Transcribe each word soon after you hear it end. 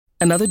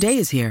Another day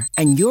is here,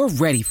 and you're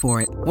ready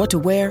for it. What to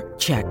wear?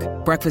 Check.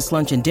 Breakfast,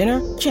 lunch, and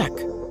dinner? Check.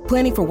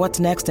 Planning for what's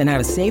next and how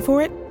to save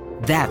for it?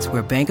 That's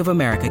where Bank of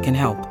America can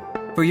help.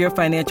 For your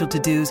financial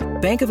to-dos,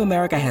 Bank of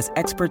America has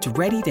experts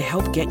ready to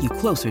help get you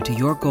closer to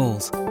your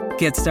goals.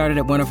 Get started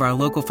at one of our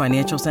local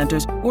financial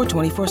centers or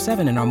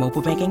 24/7 in our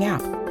mobile banking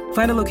app.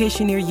 Find a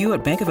location near you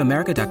at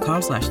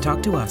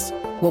bankofamerica.com/talktous.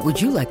 What would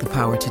you like the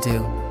power to do?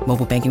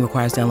 Mobile banking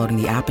requires downloading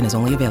the app and is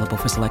only available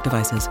for select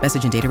devices.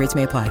 Message and data rates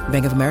may apply.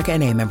 Bank of America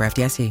N.A., member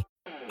FDIC.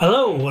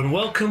 Hello and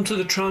welcome to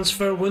the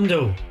Transfer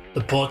Window,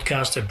 the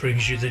podcast that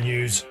brings you the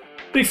news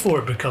before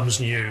it becomes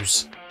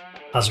news,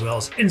 as well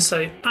as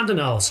insight and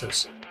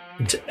analysis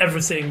into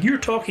everything you're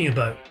talking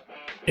about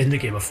in the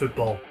game of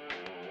football.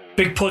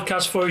 Big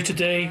podcast for you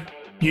today.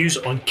 News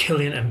on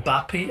Kylian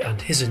Mbappe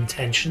and his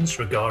intentions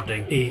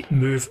regarding a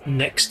move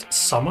next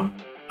summer,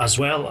 as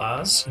well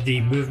as the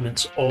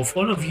movements of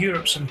one of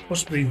Europe's and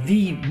possibly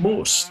the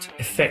most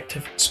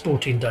effective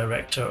sporting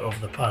director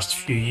of the past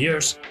few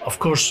years. Of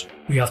course,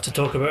 we have to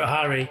talk about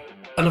Harry,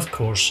 and of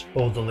course,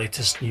 all the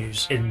latest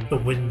news in the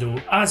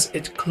window as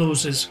it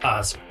closes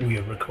as we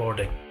are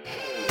recording.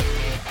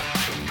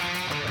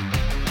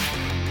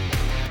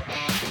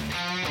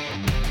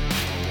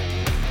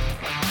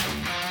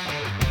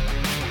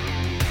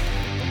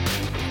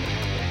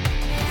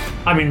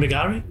 I'm Ian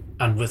McGarry,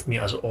 and with me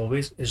as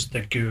always is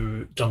the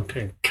guru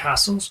Duncan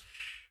Castles,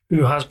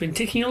 who has been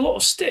taking a lot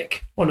of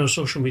stick on our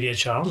social media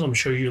channels. I'm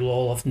sure you'll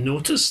all have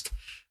noticed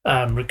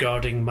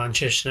regarding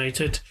Manchester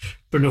United,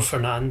 Bruno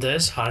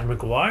Fernandes, Harry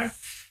Maguire.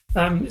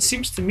 It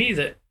seems to me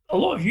that a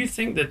lot of you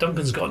think that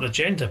Duncan's got an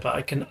agenda, but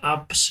I can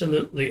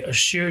absolutely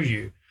assure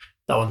you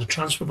that on the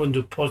Transfer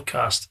Window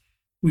podcast,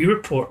 we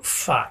report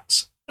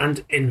facts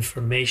and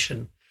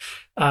information.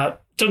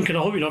 Duncan, I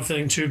hope you're not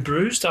feeling too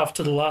bruised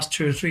after the last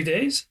 2 or 3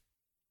 days.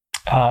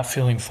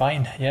 Feeling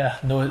fine, yeah.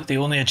 No, the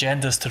only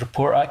agenda is to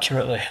report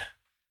accurately.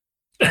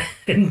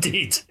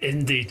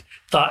 Indeed.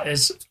 That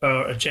is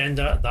our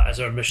agenda, that is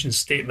our mission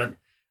statement.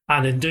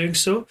 And in doing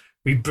so,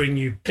 we bring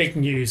you big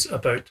news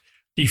about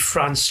the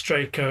France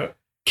striker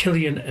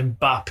Kylian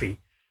Mbappe,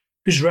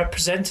 whose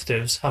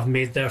representatives have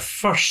made their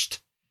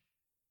first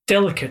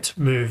delicate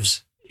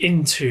moves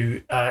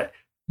into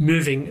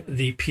moving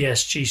the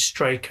PSG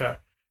striker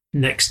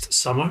next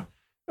summer.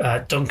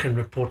 Duncan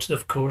reported,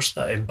 of course,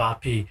 that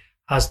Mbappe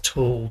has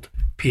told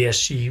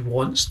PSG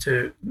wants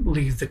to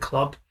leave the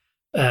club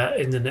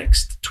in the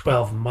next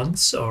 12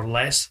 months or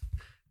less,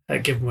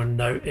 given we're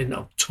now in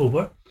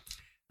October.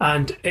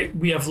 And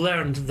we have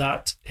learned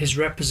that his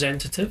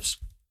representatives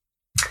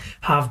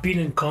have been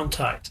in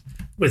contact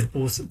with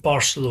both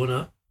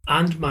Barcelona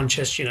and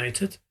Manchester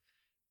United.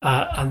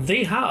 And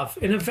they have,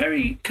 in a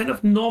very kind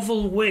of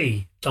novel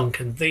way,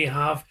 Duncan, they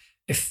have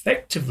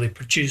effectively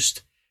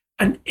produced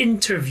an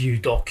interview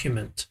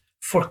document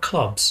for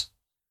clubs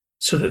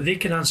so that they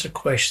can answer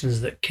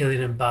questions that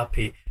Kylian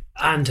Mbappe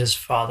and his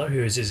father,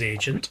 who is his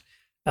agent,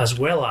 as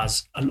well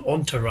as an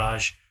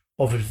entourage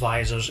of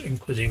advisors,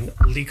 including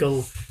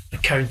legal,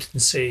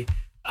 accountancy,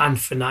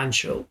 and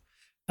financial,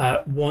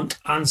 want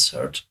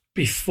answered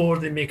before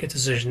they make a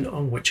decision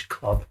on which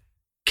club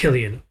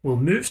Kylian will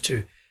move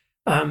to.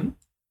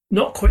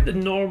 Not quite the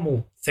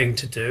normal thing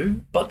to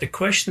do, but the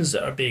questions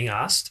that are being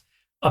asked,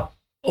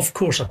 of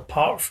course,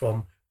 apart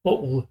from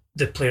what will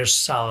the player's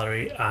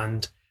salary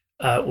and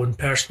on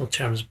personal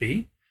terms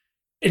be.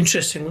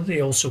 Interestingly, they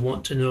also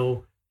want to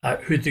know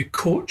who the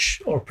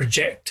coach or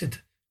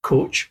projected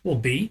coach will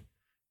be,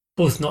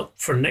 both not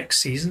for next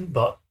season,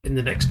 but in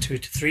the next 2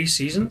 to 3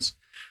 seasons.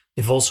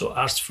 They've also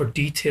asked for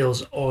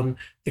details on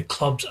the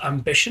club's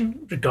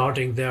ambition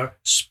regarding their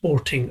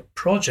sporting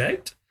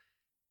project.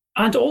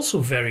 And also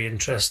very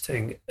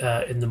interesting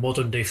in the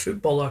modern day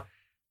footballer,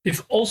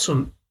 they've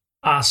also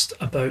asked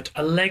about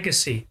a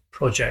legacy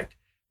project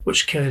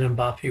which Kylian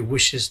Mbappe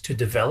wishes to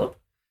develop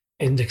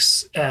in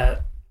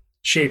the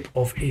shape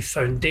of a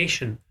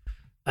foundation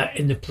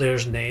in the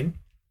player's name,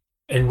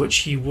 in which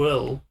he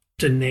will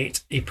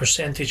donate a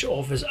percentage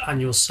of his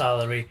annual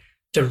salary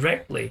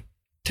directly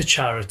to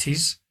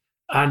charities,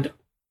 and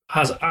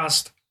has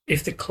asked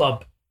if the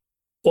club,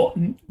 what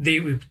they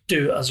would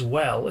do as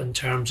well in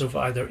terms of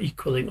either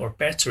equaling or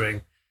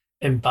bettering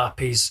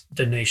Mbappe's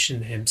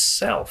donation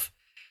himself.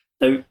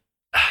 Now,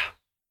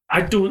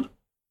 I don't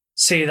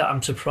say that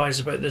I'm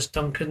surprised about this,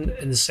 Duncan,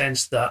 in the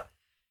sense that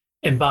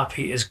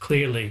Mbappe is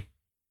clearly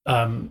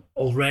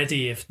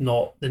already, if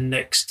not the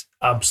next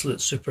absolute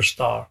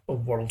superstar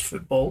of world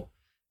football.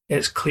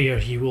 It's clear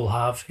he will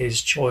have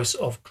his choice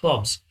of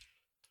clubs.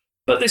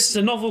 But this is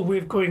a novel way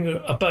of going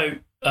about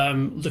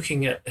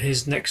looking at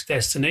his next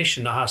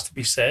destination, that has to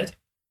be said,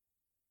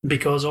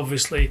 because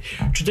obviously,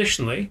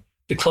 traditionally,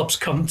 the clubs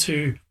come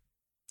to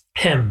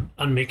him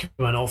and make him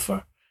an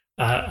offer,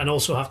 and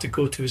also have to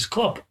go to his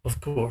club,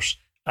 of course,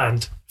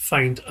 and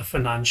find a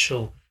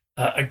financial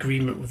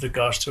agreement with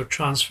regards to a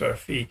transfer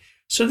fee.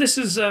 So this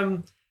is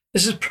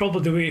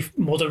probably the way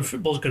modern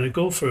football is going to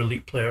go for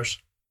elite players.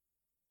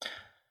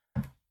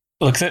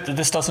 Look,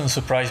 this doesn't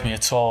surprise me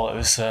at all. It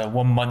was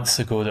 1 month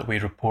ago that we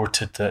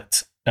reported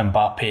that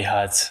Mbappe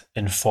had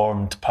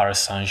informed Paris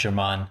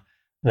Saint-Germain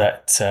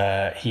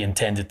that he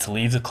intended to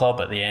leave the club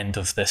at the end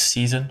of this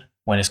season,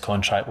 when his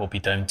contract will be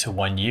down to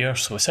 1 year.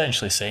 So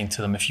essentially saying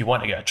to them, if you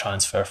want to get a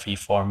transfer fee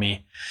for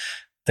me,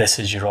 this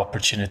is your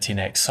opportunity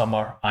next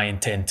summer. I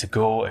intend to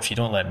go. If you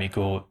don't let me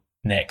go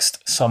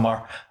next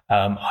summer,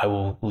 I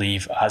will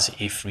leave as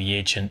a free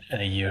agent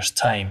in a year's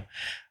time.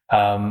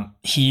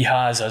 He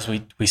has, as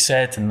we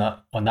said on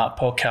that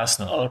podcast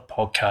and other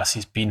podcasts,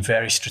 he's been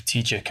very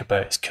strategic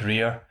about his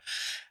career.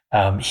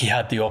 He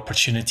had the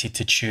opportunity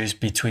to choose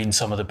between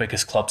some of the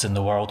biggest clubs in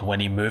the world when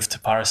he moved to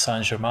Paris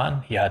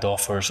Saint-Germain. He had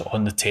offers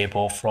on the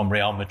table from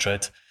Real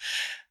Madrid,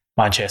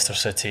 Manchester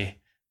City,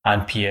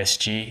 and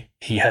PSG.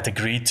 He had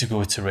agreed to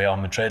go to Real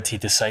Madrid. He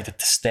decided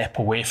to step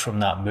away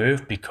from that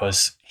move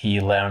because he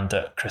learned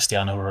that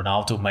Cristiano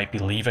Ronaldo might be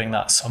leaving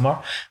that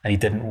summer, and he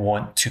didn't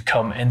want to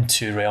come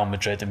into Real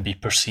Madrid and be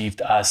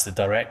perceived as the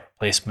direct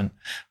replacement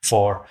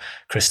for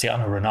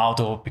Cristiano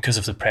Ronaldo because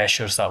of the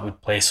pressures that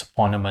would place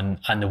upon him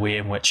and the way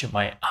in which it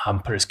might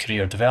hamper his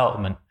career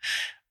development.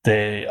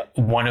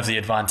 One of the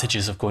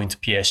advantages of going to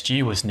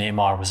PSG was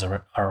Neymar was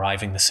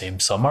arriving the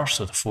same summer,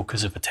 so the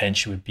focus of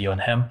attention would be on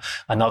him.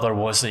 Another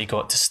was that he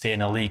got to stay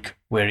in a league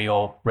where he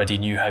already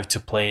knew how to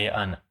play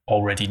and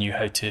already knew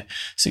how to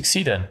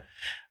succeed in.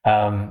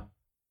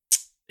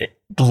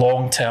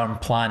 Long-term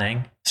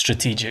planning,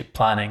 strategic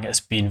planning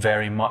has been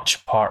very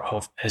much part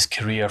of his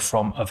career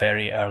from a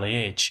very early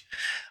age.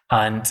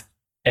 And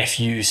if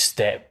you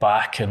step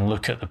back and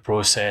look at the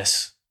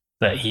process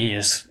that he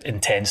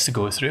intends to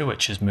go through,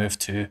 which is move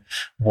to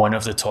one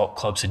of the top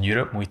clubs in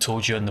Europe. And we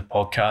told you on the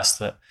podcast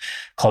that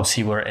clubs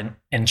he were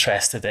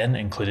interested in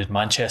included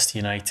Manchester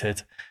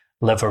United,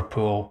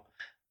 Liverpool,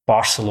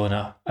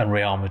 Barcelona, and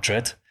Real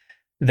Madrid.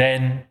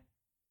 Then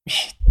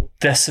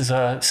this is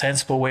a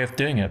sensible way of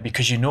doing it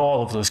because you know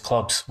all of those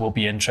clubs will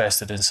be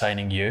interested in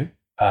signing you.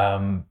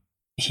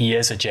 He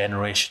is a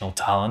generational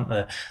talent.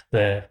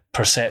 The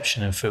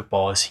perception in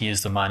football is he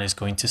is the man who's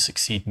going to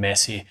succeed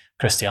Messi,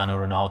 Cristiano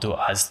Ronaldo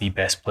as the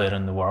best player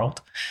in the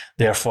world.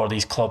 Therefore,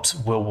 these clubs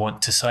will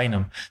want to sign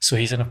him. So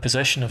he's in a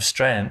position of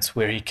strength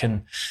where he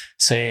can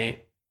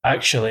say,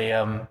 actually,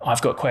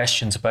 I've got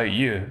questions about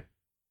you.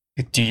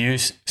 Do you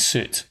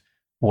suit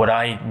what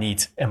I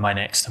need in my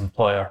next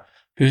employer?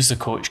 Who's the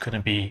coach going to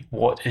be?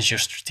 What is your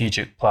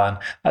strategic plan?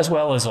 As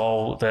well as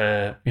all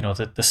the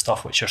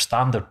stuff which are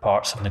standard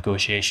parts of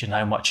negotiation.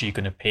 How much are you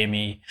going to pay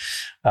me?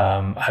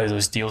 How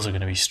those deals are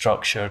going to be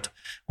structured?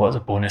 What the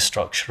bonus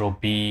structure will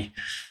be?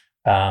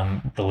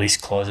 Release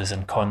clauses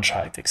in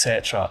contract,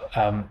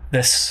 etc.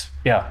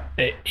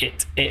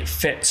 It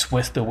fits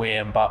with the way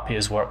Mbappe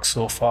has worked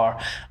so far,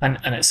 and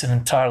it's an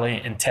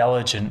entirely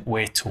intelligent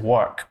way to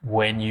work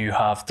when you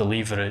have the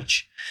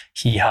leverage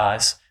he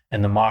has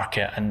in the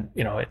market. And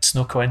it's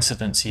no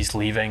coincidence he's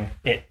leaving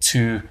it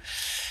to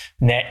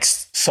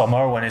next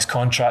summer when his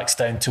contract's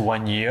down to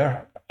 1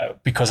 year,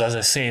 because as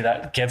I say,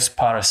 that gives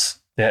Paris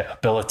the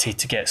ability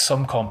to get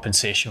some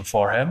compensation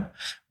for him,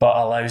 but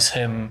allows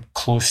him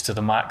close to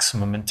the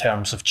maximum in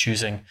terms of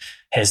choosing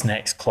his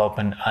next club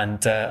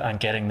and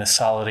getting the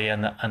salary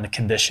and the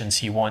conditions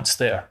he wants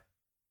there.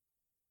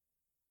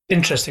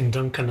 Interesting,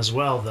 Duncan, as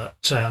well,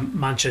 that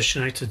Manchester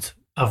United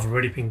have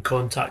already been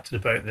contacted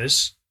about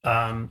this.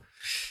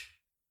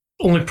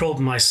 Only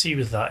problem I see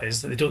with that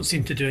is that they don't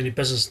seem to do any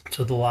business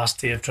until the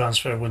last day of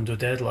transfer window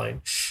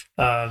deadline.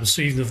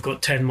 So even if they've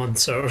got 10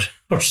 months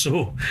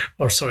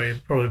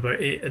probably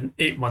about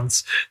 8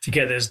 months to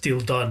get this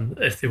deal done,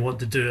 if they want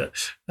to do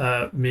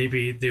it,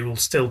 maybe they will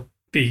still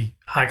be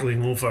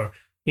haggling over,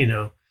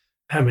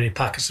 how many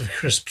packets of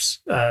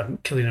crisps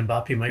Kylian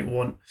Mbappe might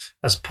want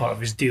as part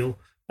of his deal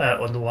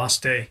on the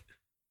last day.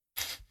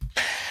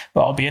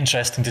 Well, it'll be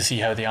interesting to see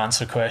how they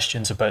answer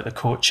questions about the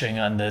coaching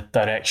and the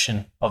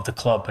direction of the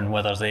club, and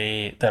whether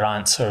their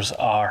answers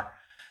are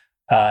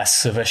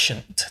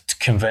sufficient to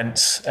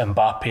convince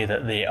Mbappe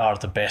that they are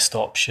the best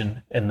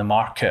option in the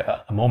market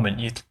at the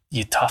moment.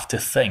 You'd have to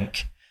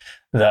think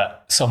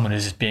that someone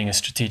who's being as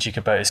strategic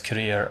about his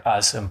career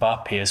as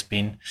Mbappe has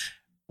been,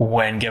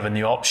 when given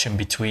the option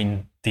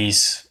between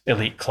these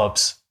elite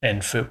clubs in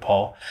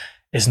football,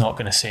 is not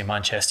going to say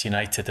Manchester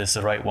United is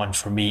the right one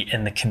for me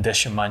in the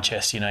condition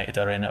Manchester United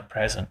are in at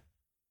present.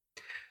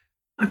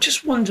 I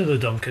just wonder though,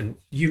 Duncan,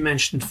 you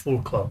mentioned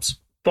 4 clubs: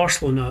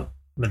 Barcelona,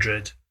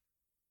 Madrid,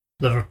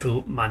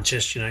 Liverpool,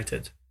 Manchester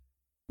United.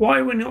 Why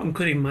are we not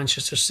including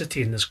Manchester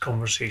City in this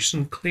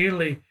conversation?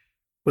 Clearly,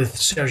 with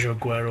Sergio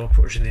Aguero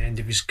approaching the end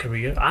of his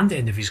career and the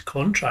end of his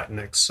contract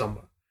next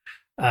summer,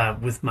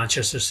 with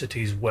Manchester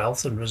City's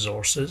wealth and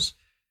resources,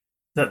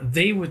 that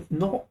they would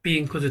not be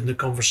included in the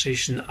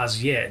conversation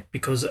as yet,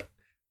 because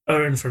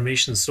our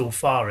information so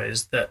far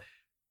is that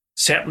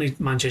certainly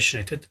Manchester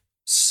United,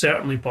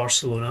 certainly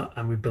Barcelona,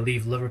 and we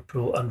believe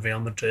Liverpool and Real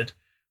Madrid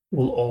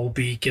will all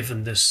be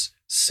given this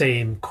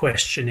same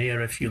questionnaire,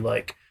 if you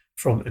like,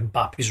 from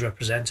Mbappe's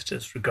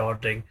representatives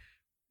regarding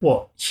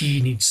what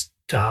he needs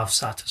to have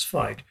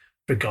satisfied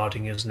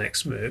regarding his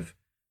next move.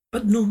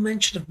 But no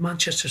mention of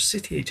Manchester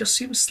City. It just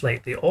seems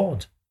slightly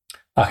odd.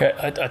 Okay,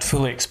 I'd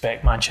fully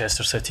expect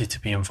Manchester City to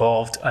be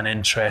involved and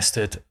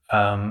interested.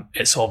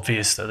 It's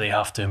obvious that they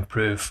have to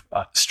improve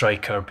at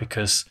striker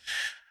because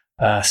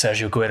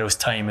Sergio Aguero's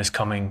time is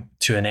coming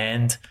to an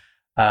end.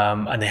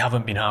 And they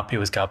haven't been happy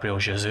with Gabriel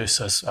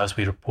Jesus. As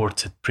we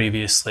reported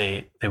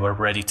previously, they were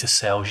ready to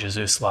sell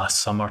Jesus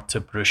last summer to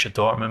Borussia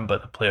Dortmund,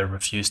 but the player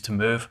refused to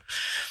move.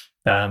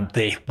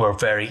 They were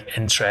very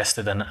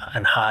interested and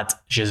had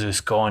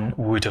Jesus gone,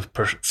 would have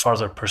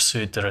further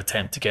pursued their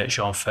attempt to get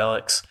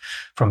Jean-Felix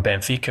from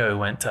Benfica, who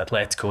went to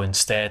Atletico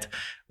instead.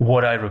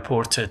 What I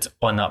reported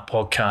on that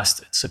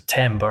podcast in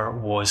September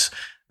was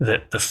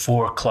that the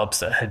 4 clubs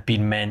that had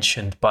been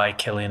mentioned by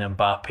Kylian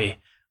Mbappe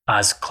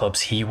as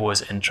clubs he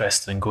was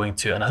interested in going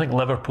to, and I think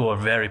Liverpool are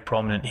very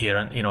prominent here,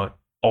 and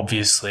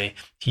obviously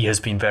he has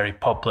been very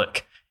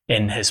public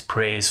in his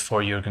praise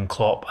for Jurgen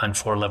Klopp and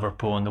for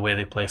Liverpool and the way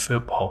they play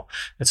football.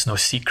 It's no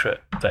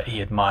secret that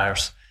he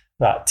admires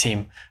that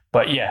team.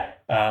 But yeah,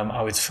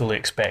 I would fully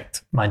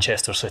expect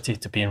Manchester City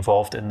to be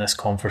involved in this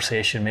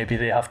conversation. Maybe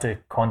they have to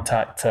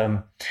contact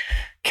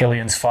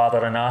Kylian's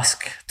father and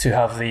ask to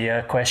have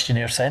the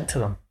questionnaire sent to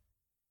them.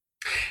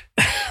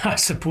 I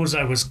suppose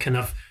I was kind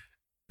of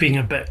being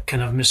a bit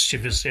kind of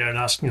mischievous there and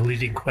asking a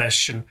leading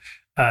question,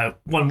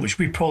 one which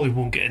we probably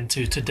won't get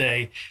into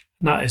today.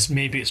 And that is,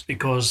 maybe it's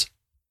because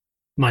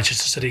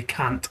Manchester City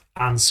can't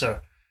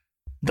answer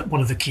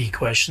one of the key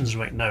questions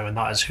right now, and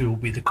that is who will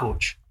be the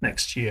coach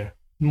next year.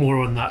 More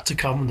on that to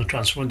come on the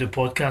Transfer Window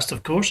podcast,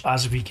 of course,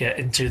 as we get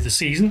into the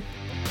season.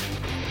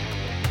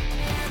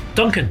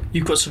 Duncan,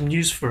 you've got some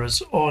news for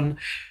us on,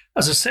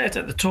 as I said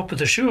at the top of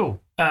the show,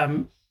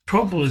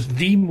 probably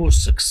the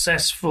most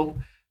successful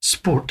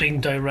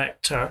sporting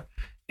director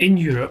in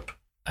Europe,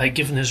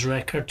 given his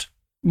record,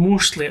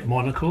 mostly at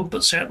Monaco,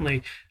 but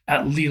certainly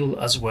at Lille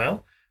as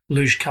well.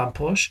 Luis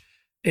Campos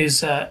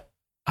is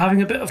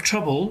having a bit of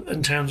trouble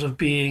in terms of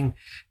being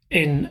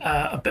in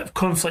a bit of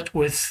conflict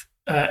with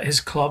his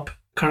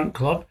current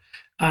club,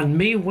 and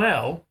may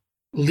well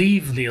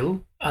leave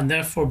Lille and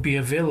therefore be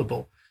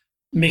available,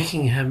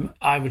 making him,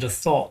 I would have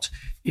thought,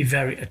 a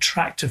very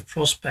attractive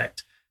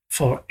prospect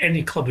for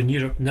any club in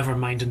Europe, never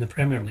mind in the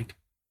Premier League.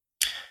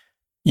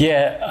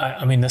 Yeah,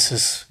 I mean,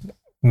 this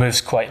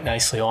moves quite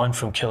nicely on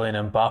from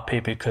Kylian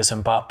Mbappe, because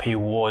Mbappe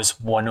was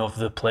one of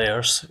the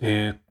players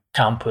who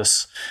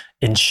Campos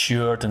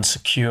insured and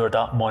secured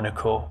at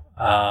Monaco,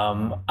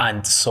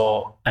 and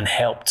saw and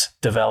helped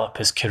develop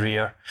his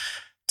career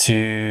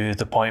to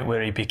the point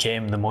where he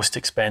became the most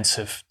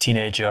expensive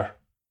teenager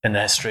in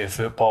the history of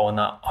football in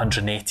that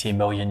 €180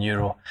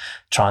 million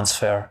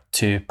transfer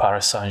to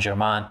Paris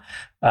Saint-Germain.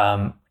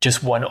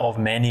 Just one of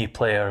many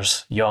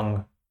players,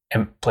 young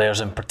players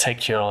in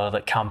particular,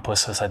 that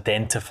Campos has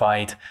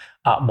identified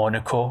at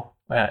Monaco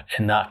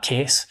in that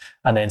case,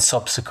 and then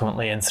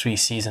subsequently in 3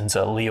 seasons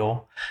at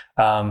Lille,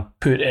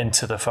 put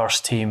into the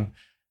first team,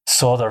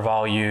 saw their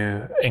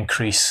value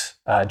increase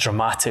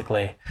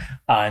dramatically,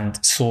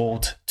 and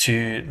sold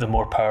to the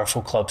more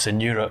powerful clubs in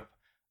Europe.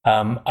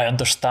 I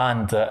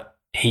understand that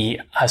he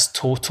has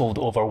totaled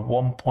over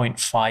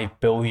 €1.5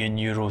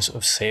 billion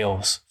of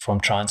sales from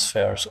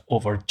transfers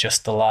over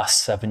just the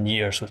last 7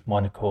 years with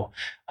Monaco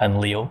and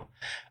Lille.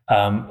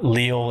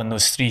 Lille in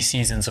those 3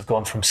 seasons have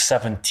gone from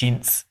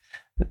 17th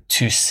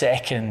to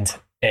 2nd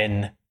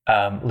in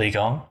Ligue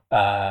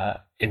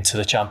 1 into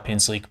the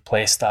Champions League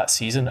place that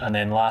season. And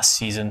then last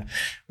season,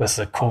 with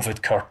the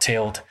COVID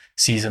curtailed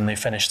season, they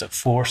finished at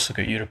 4th, so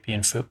got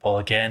European football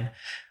again.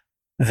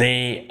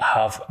 They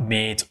have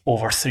made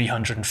over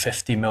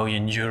 €350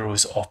 million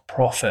of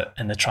profit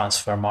in the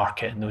transfer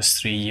market in those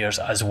 3 years,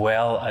 as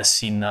well as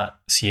seeing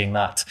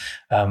that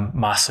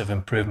massive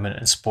improvement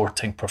in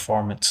sporting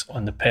performance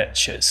on the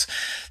pitch. It's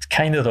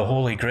kind of the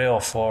holy grail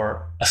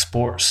for a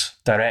sports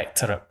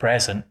director at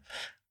present,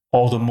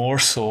 all the more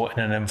so in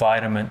an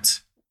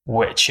environment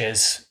which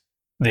is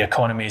the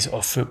economies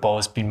of football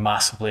has been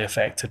massively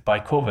affected by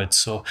COVID.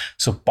 So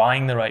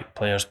buying the right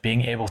players,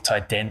 being able to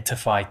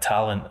identify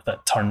talent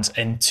that turns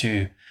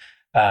into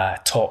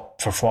top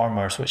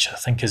performers, which I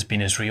think has been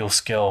his real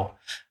skill,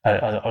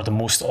 or the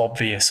most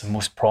obvious and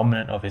most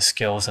prominent of his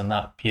skills in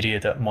that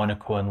period at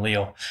Monaco and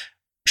Lille,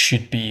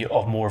 should be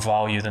of more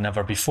value than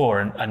ever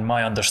before. And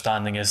my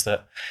understanding is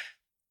that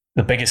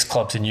the biggest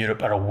clubs in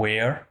Europe are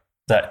aware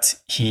that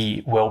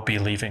he will be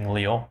leaving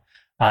Lille,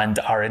 and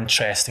are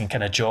interested in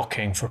kind of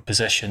jockeying for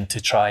position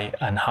to try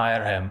and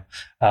hire him.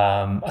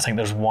 I think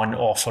there's one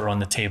offer on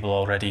the table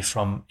already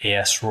from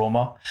AS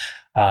Roma,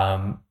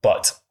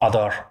 but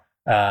other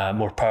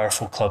more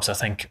powerful clubs, I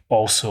think,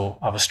 also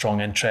have a strong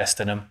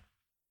interest in him.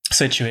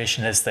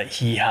 Situation is that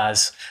he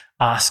has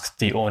asked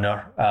the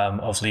owner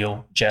of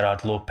Lille,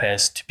 Gerard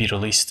Lopez, to be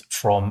released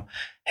from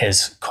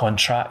his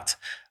contract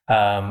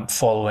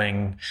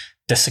following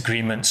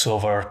disagreements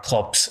over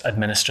clubs'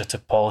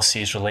 administrative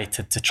policies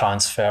related to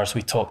transfers.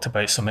 We talked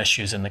about some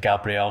issues in the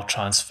Gabriel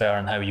transfer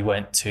and how he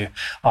went to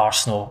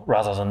Arsenal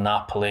rather than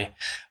Napoli,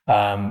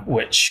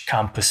 which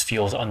Campos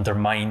feels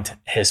undermined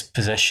his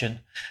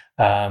position,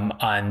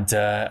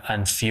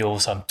 and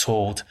feels, I'm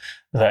told,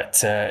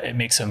 that it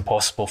makes it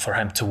impossible for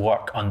him to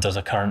work under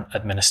the current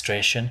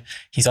administration.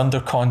 He's under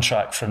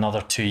contract for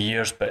another 2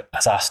 years, but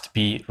has asked to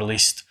be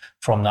released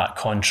from that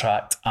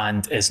contract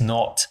and is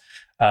not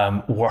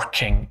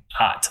working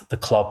at the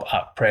club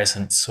at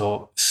present.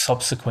 So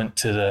subsequent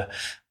to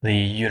the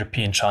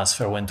European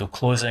transfer window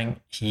closing,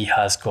 he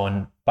has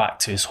gone back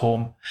to his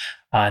home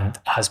and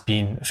has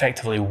been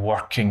effectively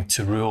working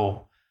to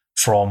rule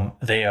from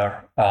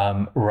there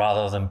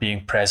rather than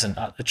being present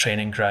at the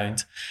training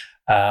ground.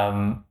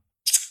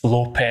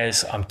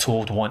 Lopez, I'm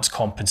told, wants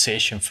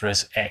compensation for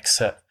his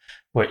exit,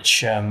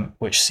 which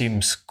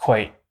seems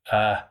quite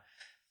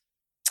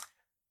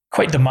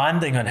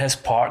demanding on his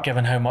part,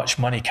 given how much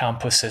money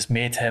Campos has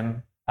made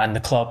him and the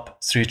club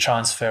through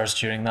transfers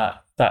during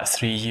that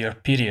 3-year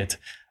period.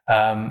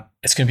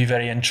 It's going to be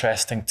very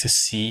interesting to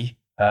see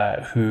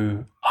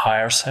who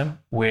hires him,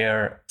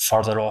 where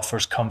further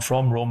offers come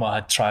from. Roma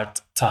had tried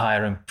to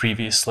hire him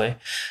previously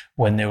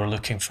when they were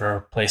looking for a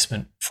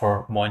replacement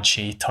for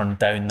Monchi. He turned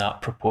down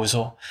that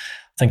proposal.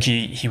 I think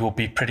he will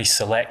be pretty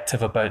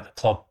selective about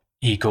the club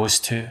he goes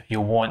to.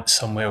 He'll want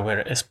somewhere where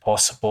it is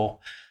possible,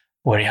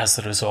 where he has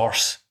the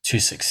resource to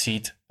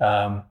succeed,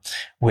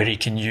 where he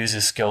can use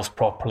his skills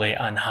properly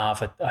and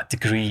have a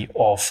degree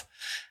of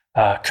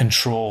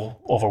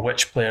control over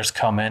which players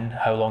come in,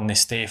 how long they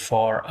stay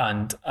for,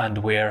 and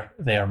where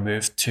they are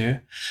moved to.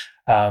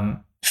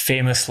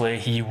 Famously,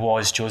 he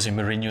was Jose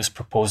Mourinho's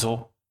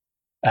proposal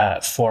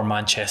for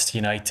Manchester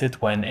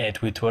United when Ed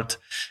Woodward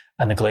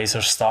and the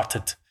Glazers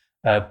started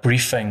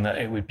briefing that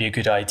it would be a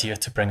good idea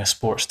to bring a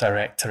sports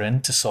director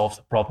in to solve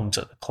the problems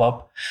at the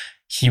club.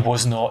 He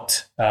was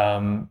not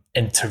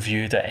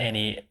interviewed at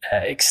any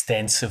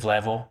extensive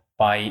level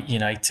by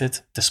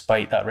United,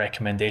 despite that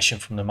recommendation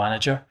from the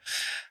manager.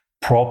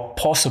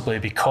 Possibly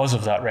because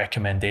of that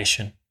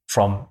recommendation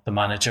from the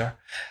manager.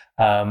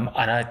 And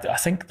I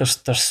think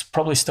there's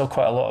probably still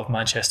quite a lot of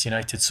Manchester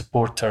United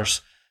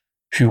supporters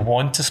who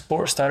want a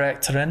sports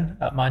director in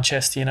at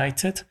Manchester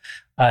United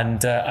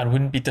and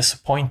wouldn't be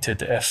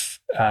disappointed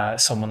if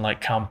someone like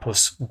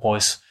Campos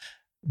was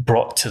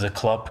brought to the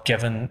club,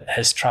 given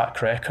his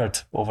track record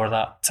over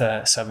that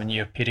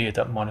 7-year period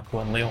at Monaco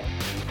and Lille.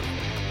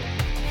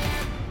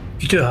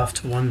 You do have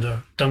to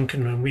wonder,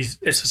 Duncan, and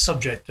it's a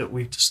subject that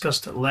we've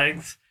discussed at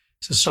length.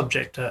 It's a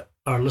subject that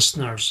our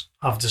listeners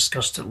have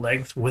discussed at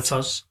length with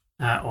us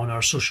on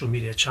our social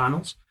media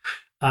channels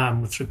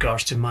with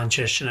regards to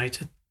Manchester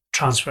United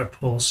transfer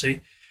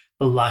policy,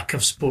 the lack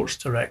of sports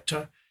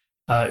director,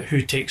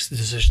 who takes the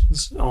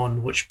decisions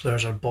on which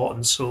players are bought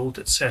and sold,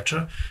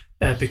 etc.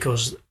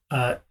 Because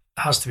it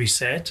has to be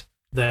said,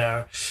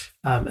 their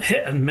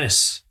hit and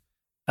miss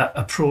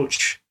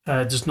approach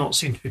does not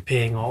seem to be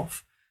paying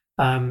off.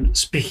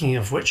 Speaking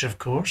of which, of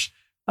course,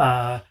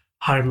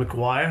 Harry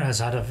Maguire has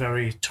had a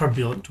very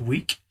turbulent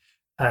week.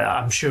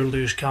 I'm sure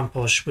Luis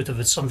Campos would have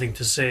had something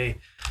to say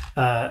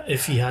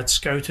if he had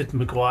scouted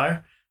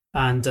Maguire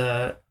and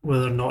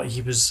whether or not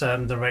he was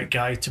the right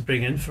guy to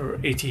bring in for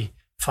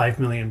 £85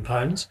 million.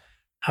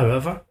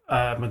 However,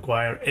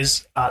 Maguire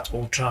is at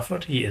Old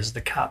Trafford. He is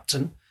the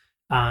captain.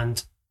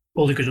 And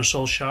Ole Gunnar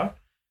Solskjaer,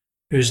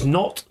 who's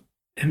not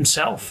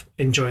himself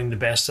enjoying the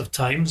best of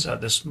times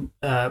at this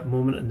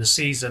moment in the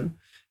season,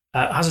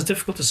 has a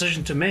difficult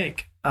decision to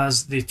make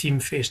as the team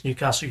face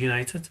Newcastle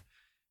United,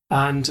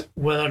 and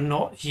whether or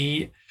not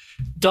he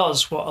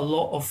does what a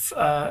lot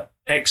of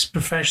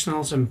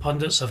ex-professionals and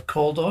pundits have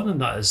called on, and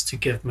that is to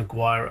give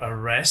Maguire a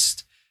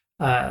rest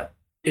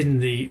in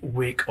the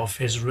wake of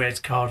his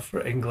red card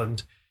for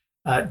England.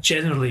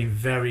 Generally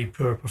very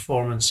poor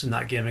performance in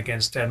that game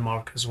against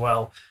Denmark as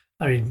well.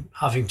 I mean,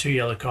 having 2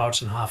 yellow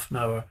cards in half an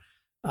hour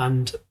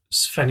and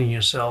fending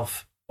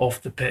yourself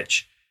off the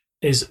pitch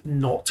is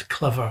not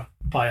clever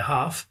by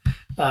half.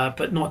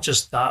 But not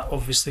just that,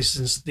 obviously,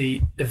 since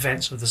the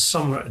events of the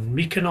summer in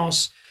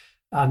Mykonos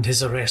and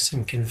his arrest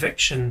and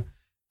conviction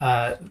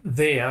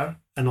there,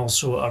 and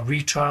also a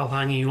retrial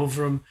hanging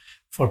over him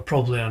for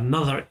probably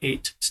another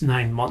 8 to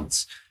 9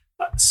 months,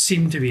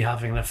 seem to be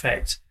having an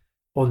effect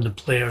on the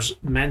player's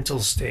mental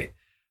state.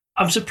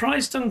 I'm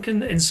surprised,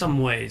 Duncan, in some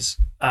ways,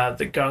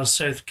 that Gareth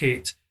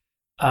Southgate,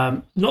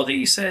 not that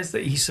he says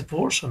that he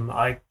supports him,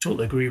 I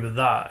totally agree with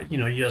that. You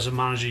know, you as a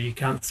manager, you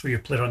can't throw your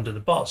player under the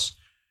bus,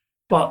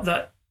 but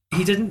that he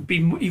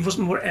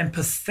wasn't more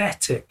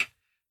empathetic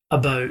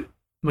about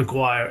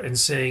Maguire and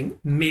saying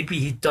maybe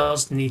he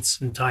does need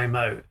some time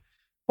out.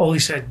 All he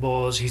said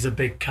was he's a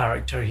big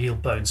character, he'll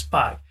bounce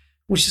back,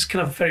 which is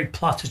kind of very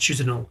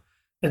platitudinal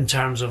in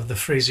terms of the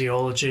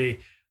phraseology,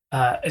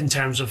 in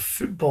terms of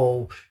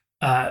football,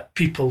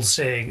 people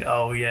saying,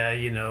 oh yeah,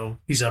 you know,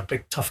 these are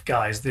big tough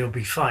guys, they'll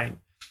be fine.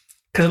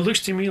 Because it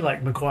looks to me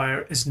like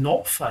Maguire is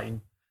not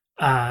fine.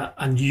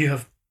 And you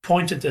have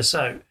pointed this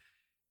out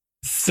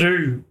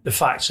through the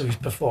facts of his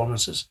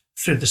performances,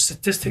 through the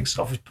statistics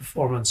of his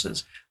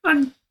performances,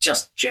 and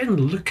just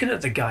generally looking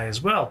at the guy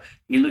as well.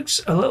 He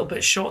looks a little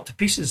bit shot to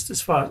pieces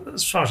as far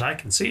as I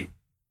can see.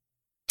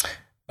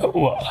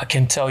 Well, I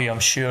can tell you, I'm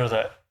sure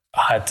that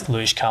had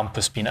Luis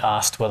Campos been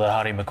asked whether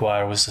Harry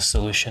Maguire was the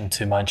solution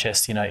to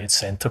Manchester United's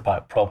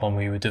centre-back problem,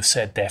 we would have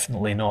said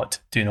definitely not.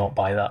 Do not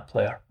buy that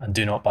player, and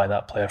do not buy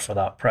that player for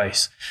that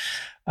price.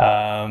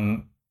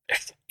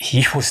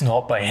 He was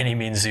not by any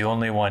means the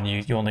only one.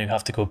 You only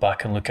have to go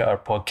back and look at our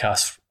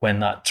podcast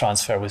when that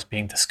transfer was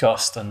being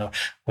discussed, and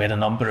we had a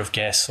number of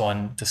guests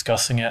on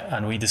discussing it,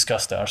 and we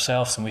discussed it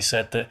ourselves, and we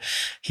said that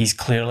he's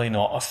clearly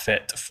not a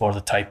fit for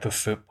the type of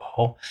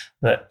football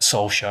that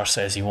Solskjaer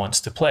says he wants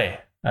to play.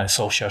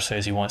 Solskjaer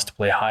says he wants to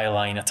play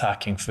high-line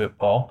attacking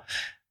football.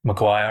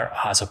 Maguire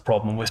has a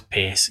problem with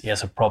pace. He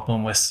has a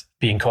problem with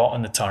being caught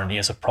on the turn. He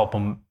has a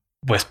problem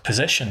with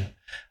position.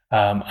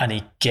 And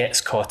he gets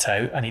caught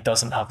out, and he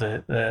doesn't have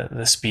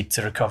the speed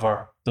to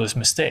recover those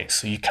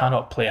mistakes. So you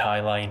cannot play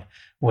high line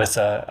with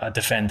a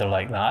defender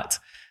like that.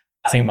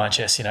 I think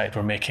Manchester United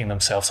were making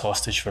themselves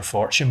hostage for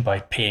fortune by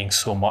paying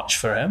so much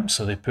for him.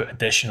 So they put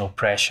additional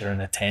pressure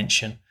and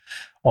attention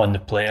on the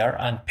player,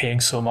 and paying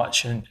so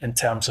much in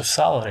terms of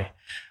salary.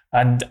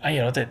 And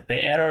the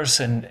errors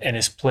in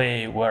his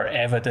play were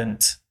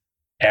evident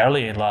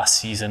early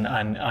last season,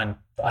 and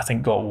I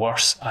think got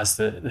worse as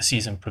the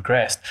season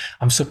progressed.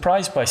 I'm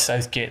surprised by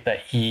Southgate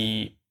that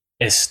he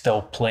is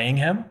still playing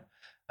him.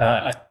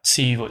 I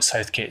see what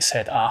Southgate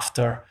said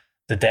after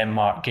the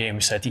Denmark game.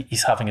 He said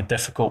he's having a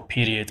difficult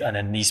period, and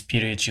in these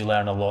periods you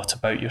learn a lot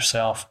about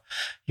yourself.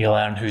 You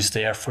learn who's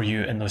there for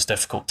you in those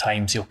difficult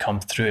times. He'll come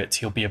through it.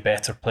 He'll be a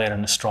better player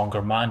and a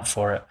stronger man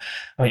for it.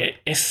 I mean,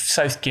 if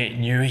Southgate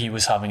knew he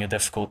was having a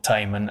difficult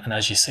time, and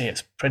as you say,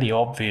 it's pretty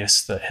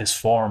obvious that his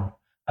form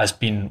has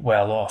been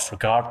well off,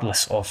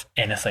 regardless of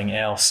anything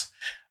else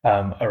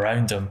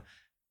around him,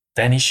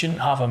 then he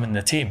shouldn't have him in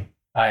the team.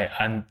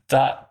 And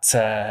that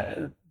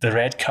the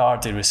red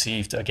card he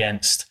received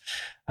against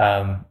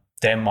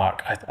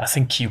Denmark, I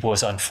think he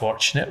was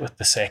unfortunate with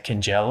the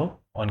second yellow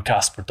on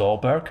Kasper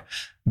Dolberg,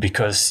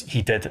 because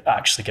he did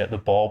actually get the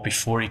ball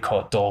before he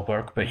caught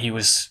Dolberg, but he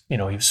was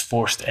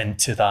forced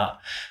into that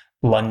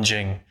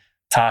lunging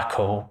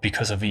tackle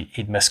because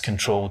he'd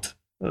miscontrolled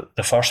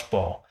the first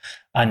ball,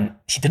 and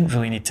he didn't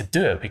really need to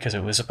do it because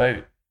it was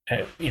about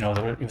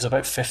it was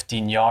about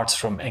 15 yards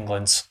from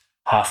England's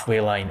halfway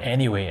line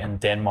anyway in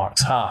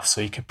Denmark's half, so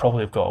he could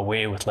probably have got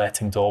away with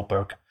letting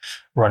Dolberg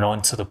run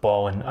onto the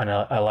ball and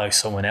allow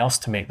someone else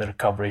to make the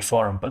recovery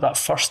for him. But that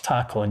first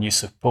tackle on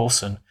Yusuf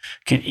Poulsen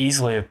could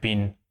easily have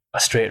been a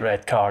straight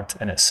red card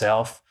in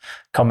itself,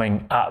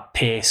 coming at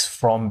pace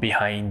from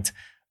behind,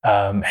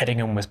 hitting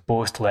him with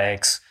both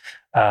legs,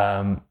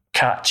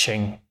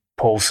 catching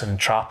Poulsen and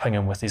trapping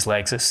him with his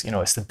legs. It's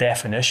the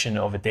definition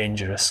of a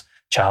dangerous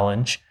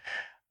challenge,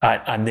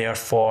 and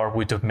therefore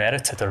would have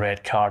merited a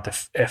red card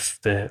if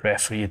the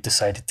referee had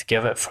decided to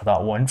give it for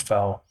that one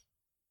foul.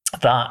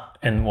 That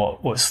in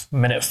what was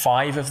minute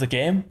 5 of the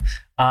game,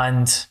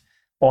 and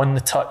on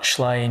the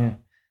touchline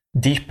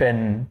deep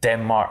in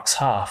Denmark's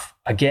half.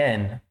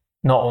 Again,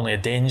 not only a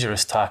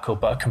dangerous tackle,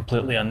 but a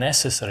completely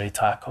unnecessary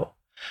tackle.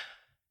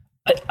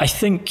 I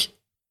think,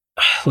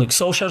 look,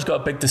 Solskjaer's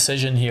got a big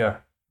decision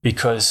here,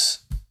 because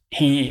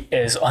he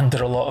is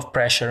under a lot of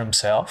pressure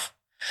himself.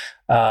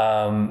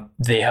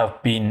 They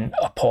have been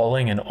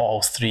appalling in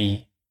all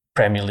 3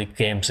 Premier League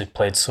games they've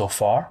played so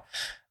far.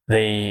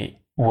 They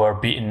were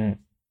beaten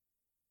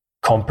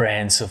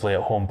comprehensively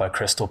at home by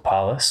Crystal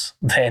Palace,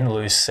 then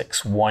lose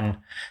 6-1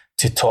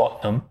 to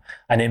Tottenham,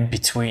 and in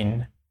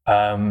between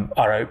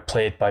are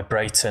outplayed by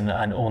Brighton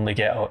and only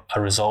get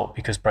a result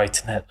because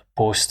Brighton hit the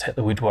post, hit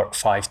the woodwork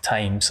 5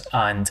 times,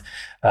 and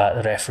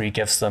the referee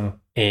gives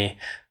them a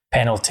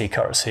penalty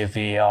courtesy of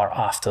VAR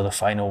after the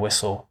final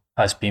whistle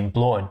has been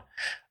blown.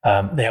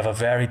 They have a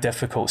very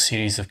difficult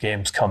series of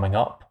games coming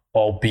up,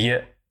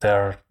 albeit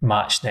their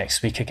match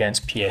next week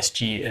against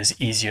PSG is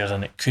easier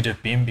than it could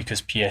have been, because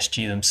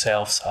PSG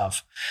themselves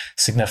have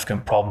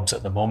significant problems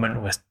at the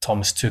moment, with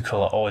Thomas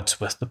Tuchel at odds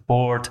with the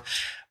board,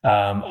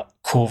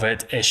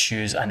 COVID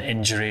issues and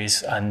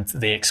injuries, and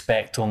they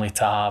expect only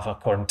to have,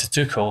 according to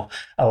Tuchel,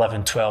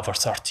 11, 12 or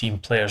 13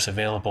 players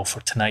available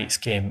for tonight's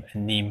game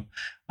in Nîmes,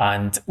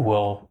 and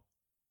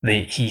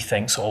he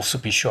thinks also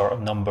be short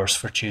of numbers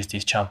for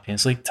Tuesday's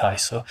Champions League tie.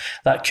 So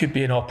that could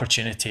be an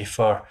opportunity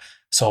for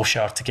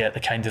Solskjaer to get the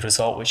kind of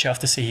result which you have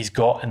to say he's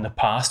got in the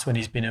past when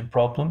he's been in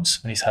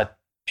problems, when he's had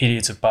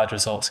periods of bad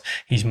results.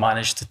 He's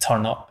managed to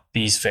turn up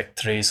these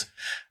victories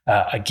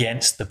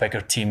against the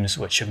bigger teams,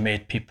 which have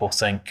made people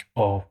think,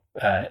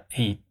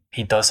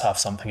 he does have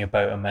something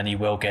about him and he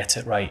will get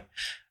it right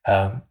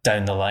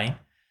down the line.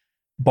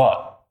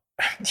 But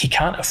he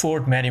can't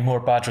afford many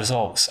more bad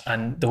results.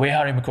 And the way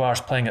Harry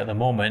Maguire's playing at the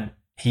moment,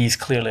 he's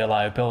clearly a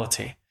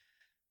liability.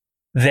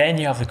 Then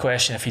you have the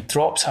question, if he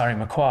drops Harry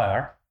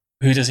Maguire,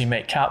 who does he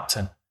make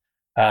captain?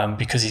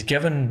 Because he's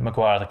given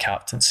Maguire the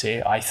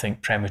captaincy, I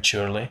think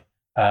prematurely,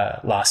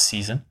 last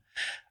season.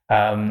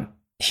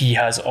 He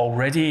has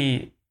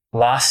already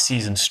last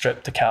season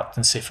stripped the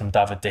captaincy from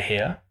David De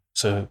Gea.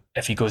 So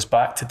if he goes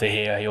back to De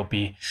Gea, he'll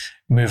be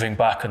moving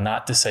back on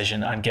that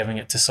decision and giving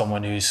it to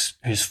someone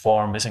whose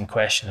form is in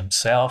question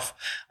himself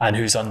and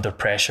who's under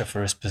pressure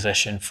for his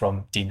position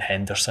from Dean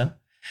Henderson.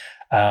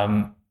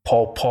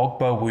 Paul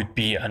Pogba would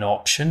be an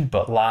option,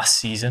 but last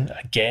season,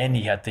 again,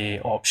 he had the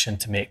option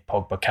to make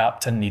Pogba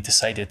captain. He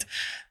decided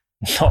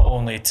not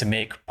only to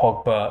make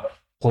Pogba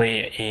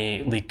play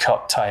a League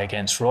Cup tie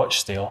against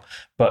Rochdale,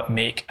 but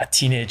make a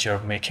teenager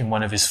making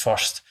one of his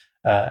first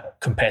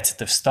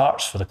competitive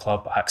starts for the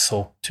club,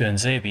 Axel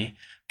Tuanzebe,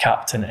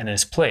 captain in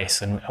his place.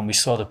 And we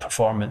saw the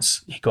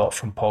performance he got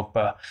from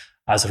Pogba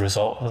as a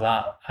result of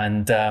that.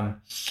 And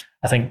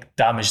I think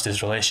damaged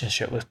his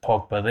relationship with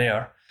Pogba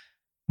there.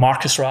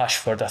 Marcus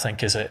Rashford, I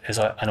think, is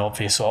an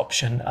obvious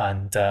option,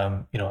 and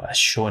has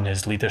shown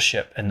his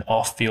leadership in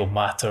off-field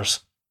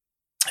matters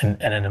in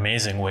an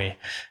amazing way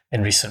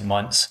in recent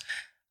months.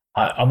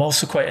 I'm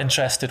also quite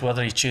interested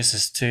whether he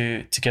chooses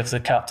to give the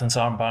captain's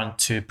armband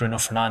to Bruno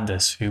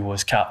Fernandes, who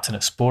was captain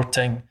at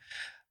Sporting.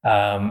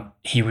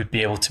 He would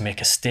be able to make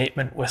a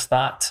statement with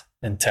that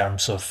in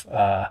terms of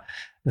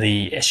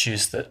the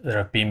issues that there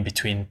have been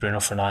between Bruno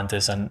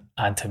Fernandes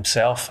and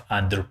himself,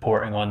 and the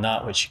reporting on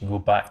that, which you can go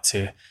back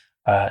to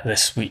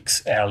this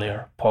week's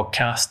earlier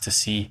podcast to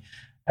see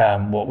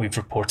what we've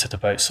reported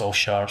about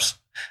Solskjaer's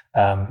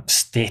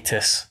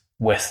status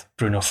with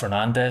Bruno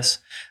Fernandes.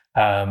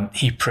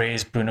 He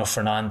praised Bruno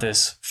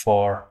Fernandes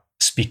for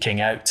speaking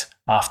out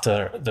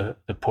after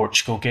the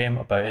Portugal game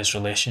about his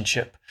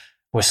relationship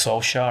with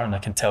Solskjaer, and I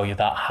can tell you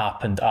that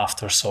happened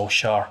after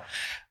Solskjaer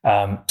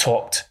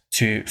talked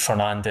to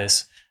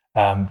Fernandes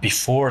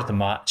before the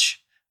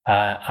match,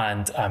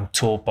 and I'm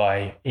told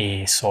by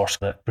a source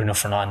that Bruno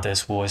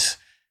Fernandes was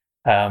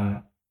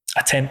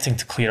attempting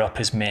to clear up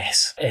his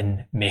mess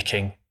in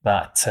making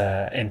that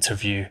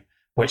interview,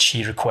 which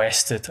he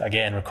requested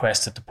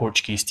the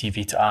Portuguese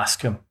TV to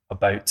ask him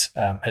about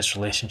his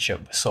relationship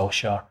with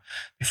Solskjaer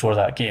before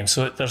that game.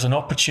 So there's an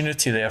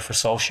opportunity there for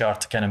Solskjaer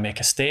to kind of make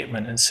a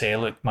statement and say,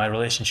 look, my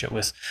relationship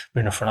with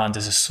Bruno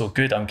Fernandes is so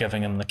good, I'm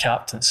giving him the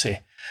captaincy.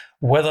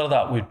 Whether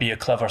that would be a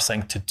clever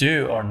thing to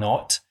do or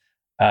not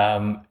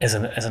is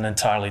an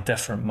entirely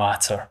different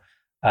matter.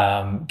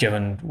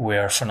 Given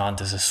where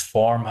Fernandes'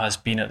 form has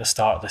been at the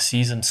start of the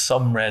season,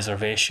 some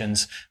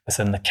reservations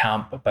within the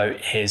camp about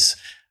his,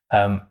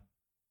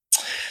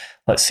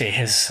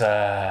 his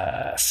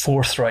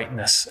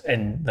forthrightness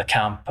in the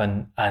camp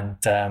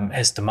and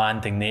his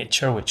demanding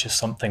nature, which is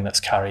something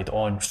that's carried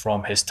on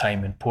from his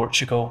time in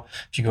Portugal.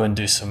 If you go and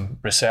do some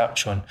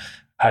research on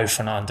how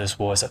Fernandes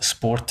was at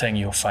Sporting,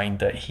 you'll find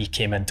that he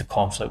came into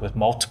conflict with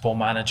multiple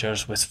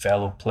managers, with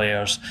fellow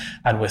players,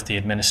 and with the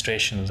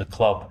administration of the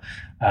club.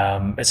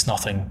 It's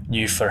nothing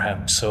new for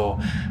him. So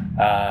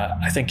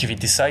I think if he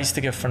decides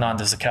to give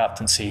Fernandes the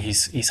captaincy,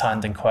 he's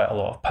handing quite a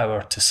lot of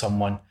power to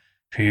someone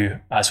who,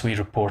 as we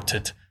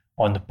reported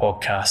on the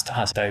podcast,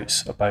 has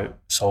doubts about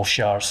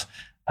Solskjaer's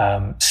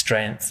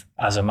strength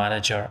as a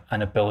manager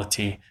and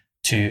ability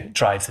to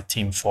drive the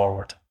team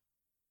forward.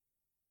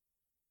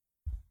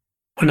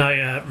 When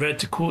I read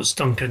the quotes,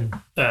 Duncan,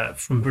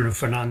 from Bruno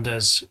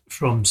Fernandes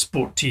from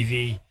Sport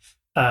TV,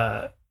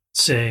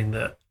 saying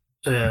that,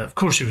 of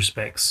course, he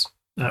respects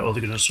Ole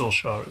Gunnar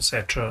Solskjaer,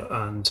 etc.,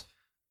 and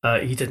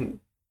he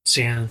didn't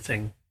say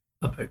anything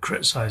about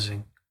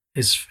criticising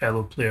his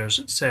fellow players,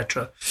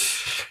 etc.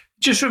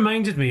 Just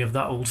reminded me of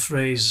that old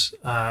phrase,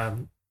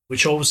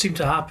 which always seemed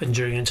to happen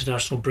during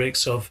international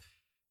breaks, of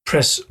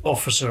press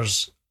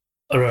officers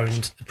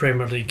around the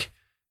Premier League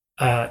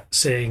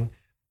saying,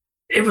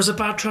 it was a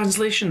bad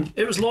translation.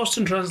 It was lost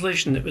in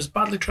translation. It was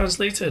badly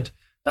translated.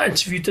 That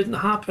interview didn't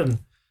happen.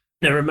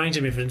 And it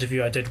reminded me of an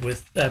interview I did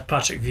with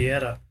Patrick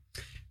Vieira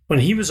when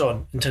he was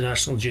on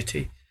international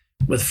duty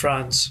with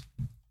France,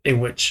 in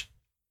which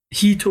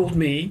he told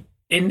me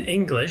in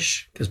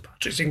English, because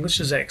Patrick's English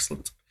is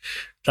excellent,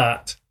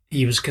 that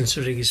he was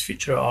considering his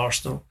future at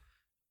Arsenal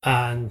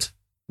and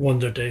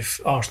wondered if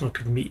Arsenal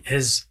could meet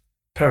his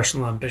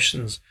personal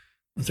ambitions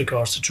with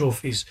regards to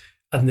trophies,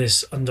 and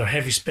this under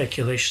heavy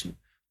speculation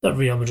that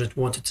Real Madrid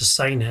wanted to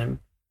sign him,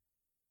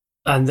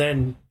 and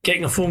then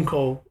getting a phone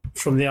call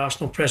from the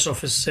Arsenal press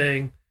office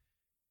saying,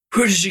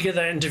 where did you get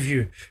that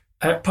interview?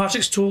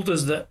 Patrick's told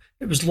us that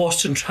it was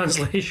lost in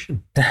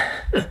translation.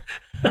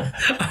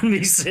 And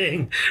me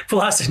saying,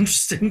 well, that's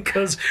interesting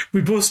because we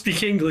both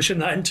speak English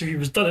and that interview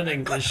was done in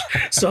English.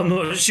 So I'm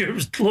not sure it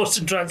was lost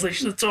in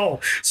translation at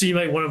all. So you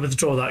might want to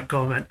withdraw that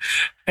comment.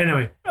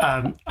 Anyway,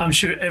 I'm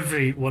sure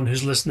everyone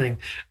who's listening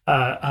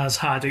has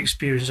had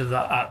experience of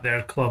that at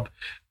their club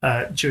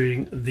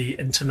during the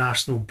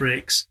international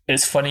breaks.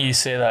 It's funny you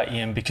say that,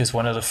 Ian, because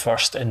one of the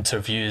first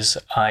interviews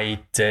I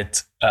did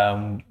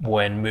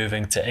when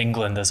moving to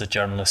England as a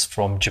journalist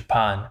from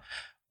Japan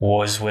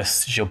was with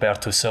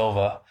Gilberto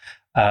Silva,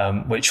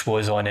 which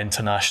was on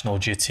international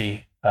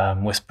duty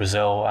with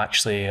Brazil,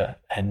 actually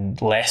in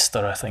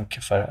Leicester, I think,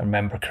 if I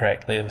remember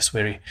correctly. It was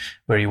where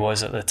he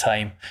was at the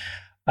time.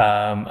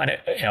 And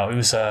it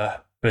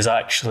was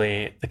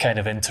actually the kind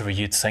of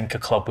interview you'd think a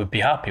club would be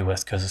happy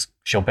with, because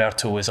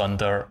Gilberto was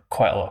under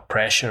quite a lot of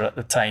pressure at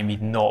the time.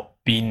 He'd not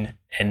been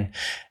in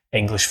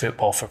English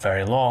football for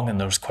very long, and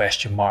there was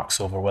question marks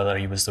over whether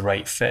he was the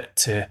right fit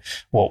to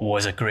what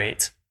was a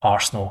great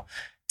Arsenal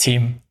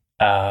team.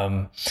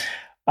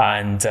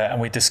 and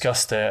we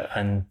discussed it,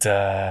 and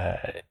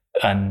I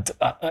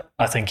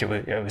think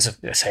it was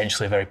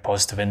essentially a very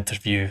positive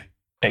interview,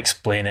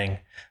 explaining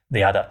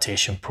the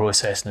adaptation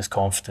process and his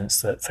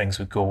confidence that things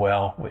would go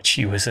well, which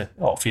he was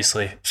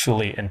obviously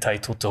fully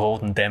entitled to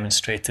hold and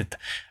demonstrated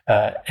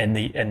in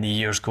the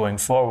years going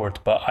forward.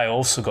 But I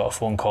also got a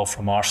phone call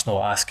from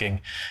Arsenal asking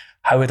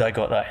how had I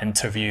got that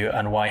interview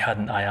and why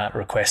hadn't I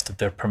requested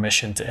their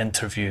permission to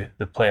interview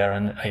the player.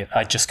 And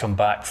I'd just come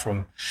back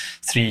from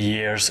 3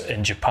 years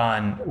in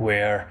Japan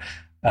where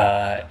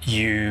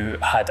you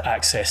had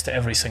access to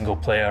every single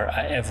player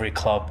at every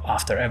club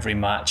after every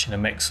match in a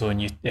mix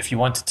zone. If you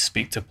wanted to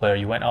speak to a player,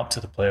 you went up to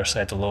the player,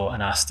 said hello,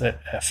 and asked it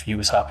if he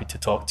was happy to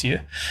talk to you.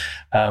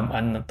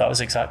 And that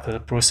was exactly the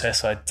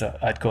process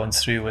I'd gone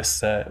through with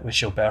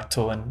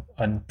Gilberto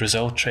and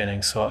Brazil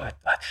training. So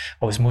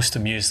I was most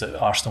amused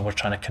that Arsenal were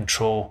trying to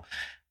control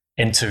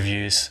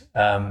interviews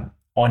on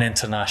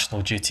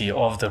international duty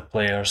of their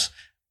players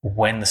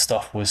when the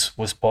stuff was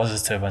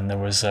positive, and there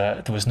was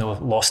no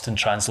lost in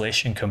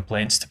translation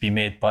complaints to be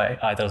made by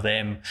either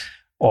them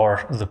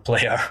or the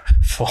player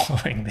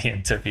following the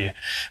interview.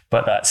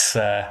 But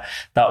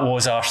that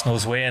was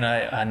Arsenal's way, and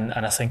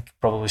I think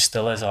probably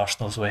still is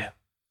Arsenal's way.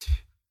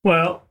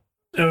 Well,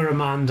 our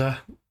Amanda,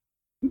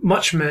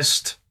 much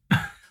missed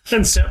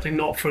and certainly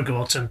not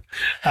forgotten.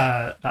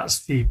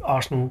 That's the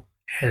Arsenal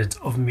head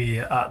of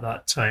media at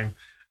that time,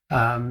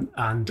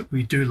 and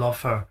we do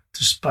love her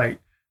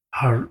despite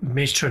her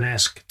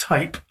matronesque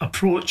type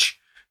approach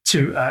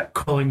to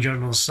calling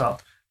journalists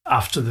up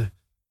after the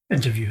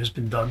interview has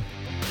been done.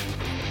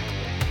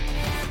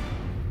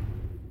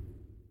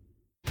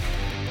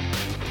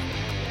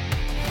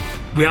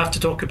 We have to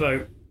talk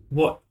about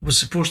what was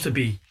supposed to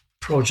be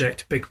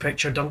Project Big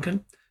Picture,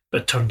 Duncan,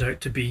 but turned out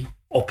to be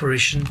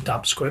Operation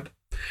Damp Squib,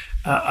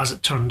 as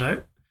it turned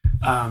out.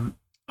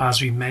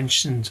 As we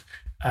mentioned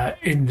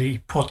in the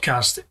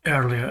podcast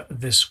earlier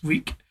this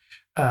week,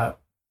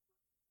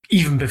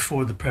 even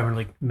before the Premier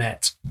League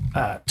met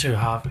to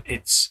have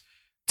its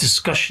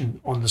discussion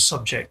on the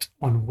subject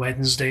on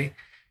Wednesday,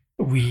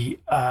 we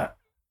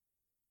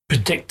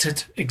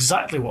predicted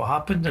exactly what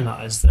happened, and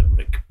that is that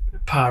Rick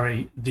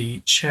Parry,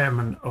 the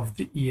chairman of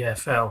the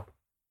EFL,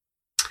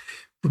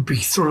 would be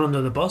thrown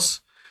under the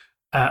bus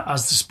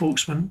as the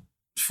spokesman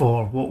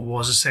for what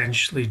was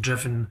essentially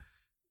driven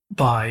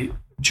by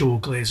Joe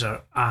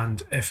Glazer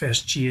and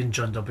FSG and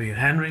John W.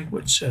 Henry,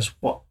 which is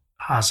what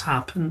has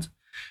happened.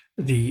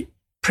 The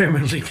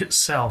Premier League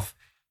itself,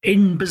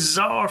 in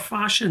bizarre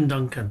fashion,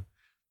 Duncan,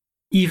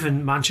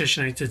 even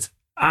Manchester United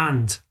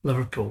and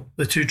Liverpool,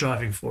 the two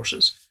driving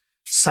forces,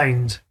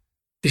 signed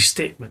the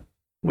statement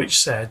which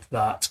said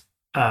that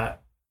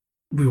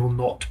we will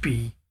not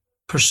be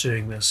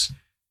pursuing this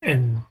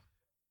in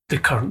the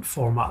current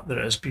format that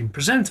it has been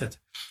presented.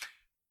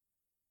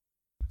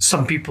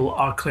 Some people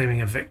are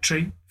claiming a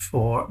victory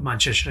for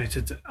Manchester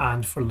United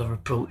and for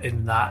Liverpool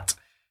in that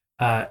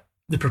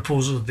the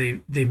proposal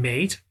they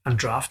made and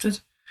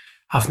drafted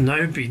have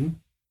now been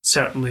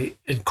certainly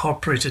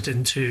incorporated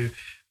into,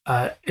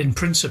 in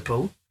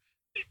principle,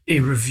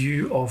 a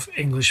review of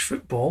English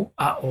football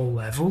at all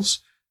levels,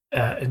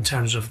 in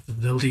terms of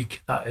the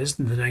league, that is,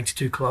 the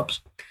 92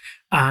 clubs,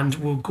 and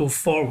will go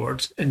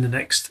forward in the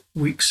next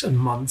weeks and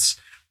months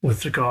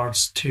with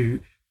regards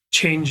to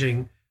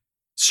changing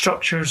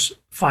structures,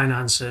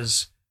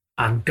 finances,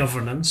 and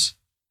governance,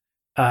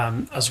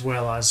 as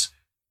well as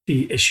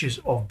the issues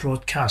of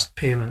broadcast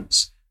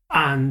payments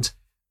and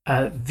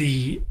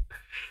the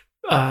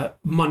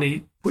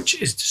money which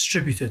is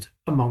distributed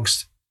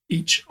amongst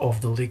each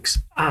of the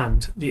leagues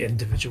and the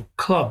individual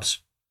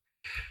clubs.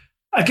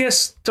 I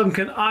guess,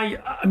 Duncan,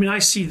 I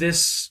see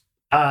this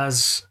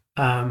as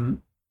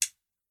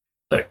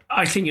look,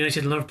 I think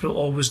United and Liverpool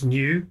always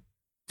knew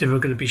they were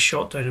going to be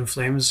shot down in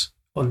flames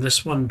on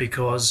this one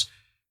because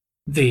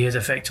they had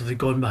effectively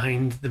gone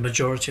behind the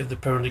majority of the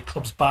Premier League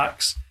clubs'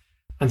 backs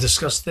and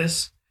discussed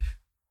this.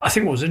 I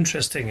think what was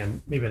interesting,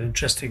 and maybe an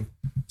interesting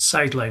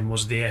sideline,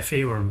 was the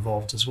FA were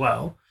involved as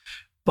well.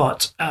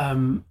 But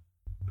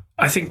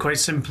I think quite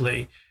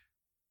simply,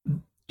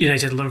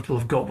 United and Liverpool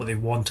have got what they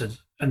wanted,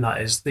 and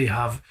that is they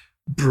have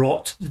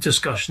brought the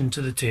discussion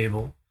to the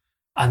table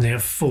and they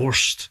have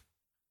forced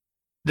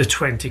the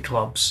 20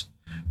 clubs,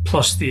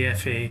 plus the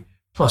FA,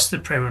 plus the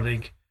Premier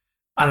League,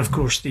 and of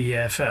course the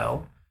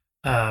EFL,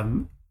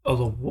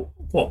 although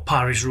what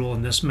Parry's role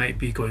in this might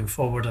be going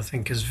forward, I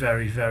think is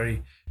very,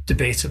 very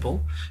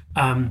debatable.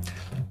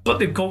 But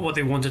they've got what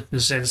they wanted in the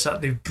sense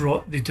that they've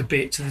brought the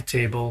debate to the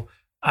table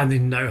and they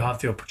now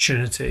have the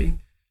opportunity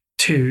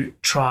to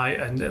try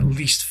and at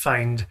least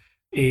find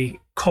a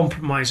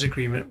compromise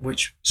agreement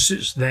which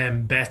suits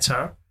them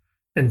better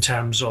in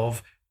terms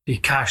of the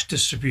cash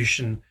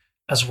distribution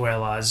as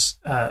well as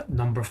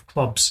number of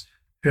clubs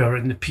who are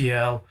in the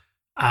PL,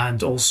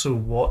 and also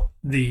what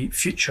the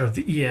future of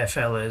the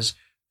EFL is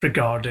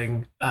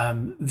regarding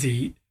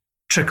the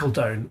trickle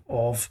down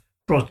of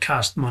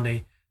broadcast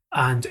money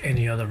and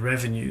any other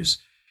revenues.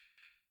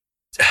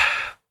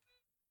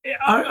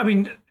 I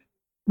mean,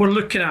 we're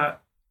looking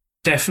at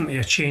definitely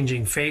a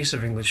changing face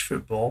of English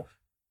football.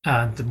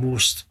 and the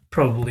most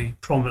probably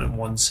prominent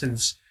one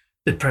since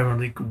the Premier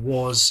League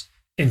was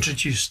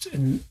introduced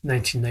in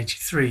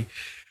 1993.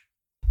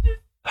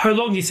 How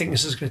long do you think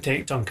this is going to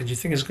take, Duncan? Do you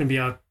think it's going to be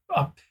a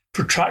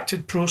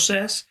protracted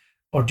process,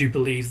 or do you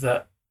believe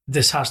that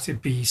this has to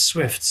be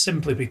swift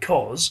simply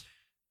because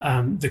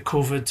the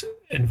COVID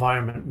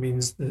environment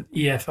means that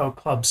EFL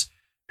clubs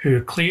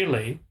who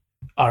clearly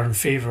are in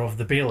favour of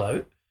the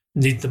bailout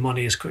need the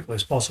money as quickly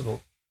as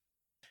possible?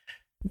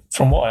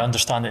 From what I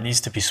understand, it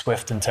needs to be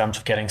swift in terms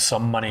of getting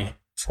some money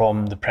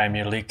from the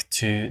Premier League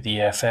to the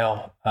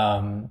EFL.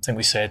 I think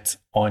we said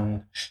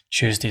on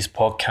Tuesday's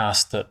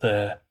podcast that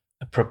the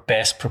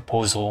best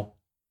proposal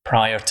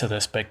prior to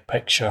this big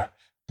picture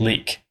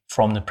leak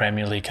from the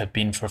Premier League had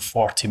been for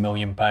 £40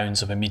 million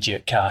of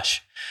immediate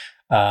cash,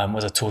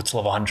 with a total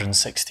of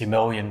 £160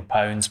 million,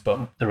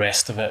 but the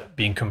rest of it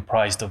being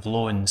comprised of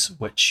loans,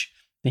 which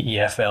the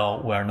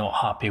EFL were not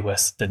happy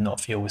with, did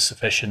not feel was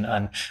sufficient,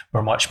 and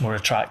were much more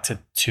attracted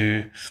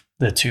to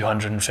the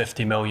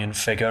 £250 million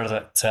figure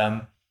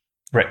that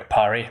Rick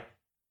Parry,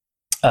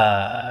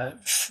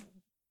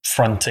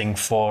 fronting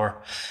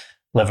for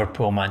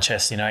Liverpool,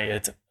 Manchester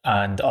United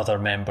and other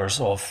members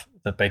of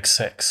the Big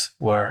Six,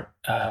 were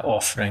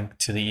offering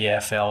to the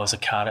EFL as a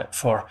carrot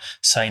for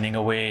signing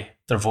away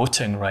their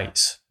voting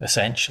rights,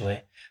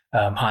 essentially,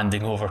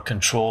 handing over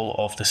control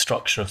of the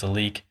structure of the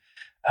league,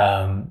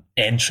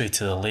 entry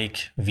to the league,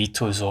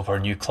 vetoes over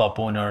new club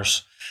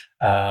owners,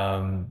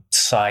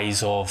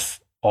 size of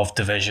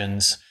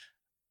divisions,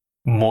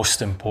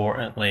 most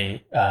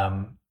importantly,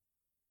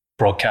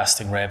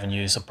 broadcasting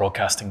revenues, a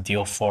broadcasting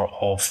deal for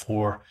all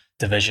 4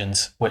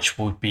 divisions, which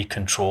would be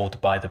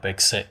controlled by the Big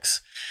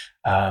Six.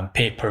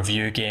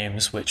 Pay-per-view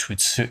games, which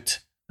would suit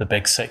the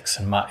Big Six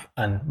and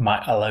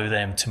might allow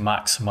them to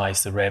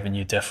maximise the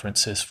revenue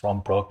differences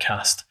from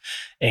broadcast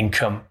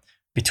income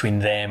between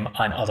them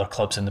and other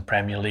clubs in the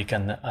Premier League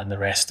and the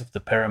rest of the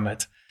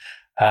pyramid.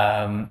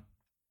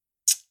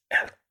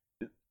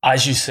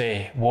 As you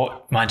say,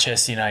 what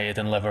Manchester United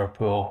and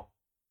Liverpool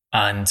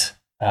and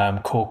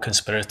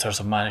co-conspirators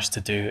have managed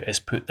to do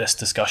is put this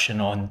discussion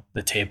on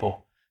the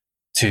table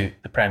to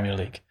the Premier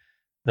League,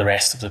 the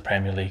rest of the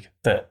Premier League,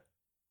 that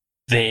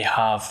they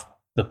have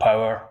the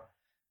power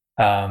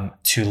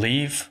to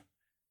leave.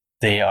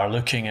 They are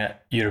looking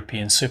at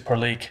European Super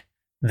League.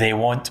 They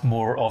want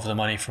more of the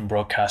money from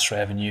broadcast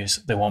revenues.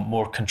 They want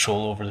more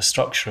control over the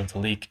structure of the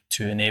league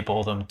to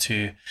enable them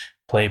to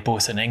play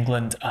both in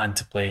England and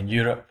to play in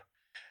Europe.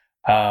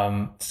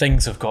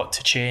 Things have got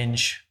to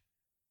change.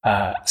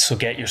 So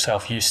get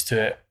yourself used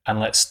to it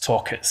and let's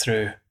talk it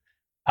through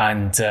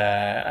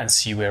and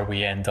see where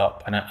we end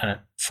up. And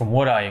from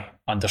what I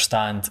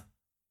understand,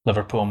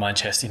 Liverpool and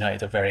Manchester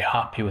United are very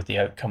happy with the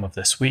outcome of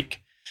this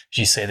week. As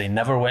you say, they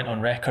never went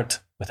on record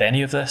with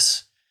any of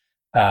this,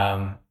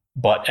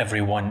 but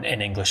everyone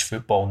in English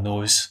football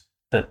knows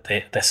that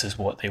this is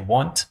what they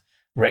want.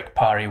 Rick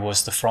Parry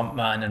was the front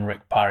man, and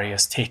Rick Parry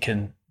has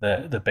taken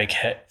the big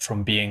hit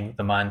from being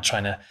the man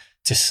trying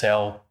to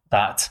sell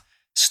that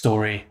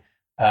story,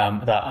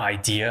 that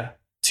idea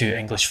to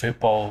English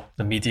football,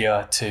 the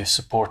media, to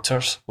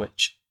supporters,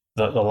 which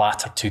the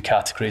latter 2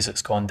 categories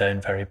it's gone down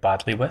very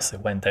badly with.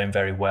 It went down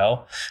very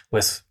well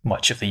with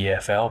much of the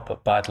EFL,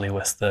 but badly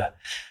with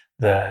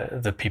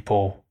the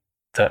people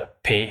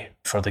that pay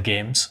for the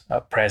games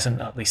at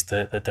present, at least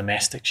the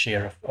domestic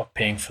share of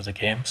paying for the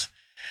games.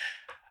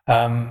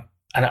 And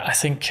I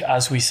think,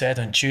 as we said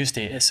on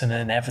Tuesday, it's an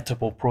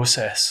inevitable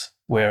process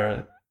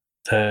where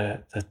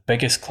the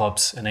biggest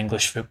clubs in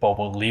English football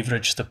will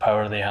leverage the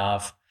power they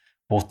have,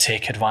 will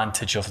take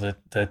advantage of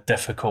the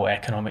difficult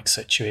economic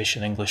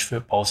situation English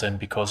football's in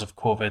because of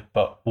COVID,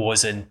 but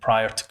was in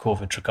prior to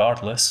COVID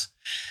regardless,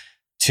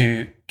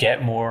 to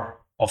get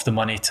more of the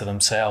money to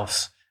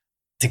themselves,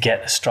 to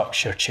get the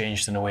structure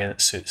changed in a way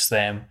that suits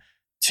them,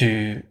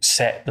 to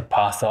set the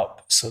path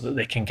up so that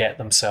they can get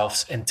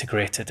themselves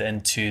integrated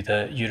into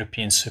the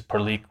European Super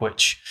League,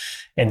 which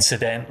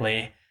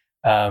incidentally,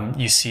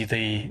 you see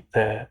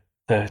the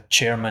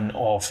chairman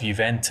of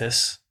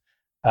Juventus,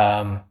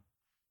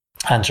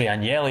 Andrea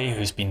Agnelli,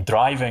 who's been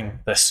driving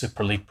this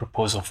Super League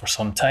proposal for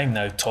some time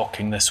now,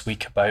 talking this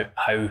week about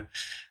how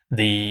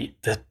the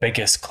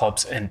biggest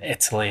clubs in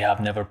Italy have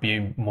never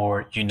been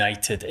more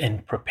united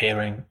in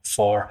preparing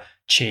for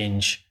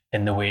change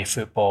in the way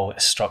football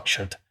is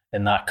structured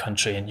in that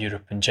country and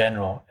Europe in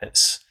general.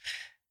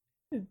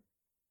 And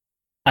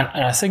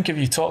I think if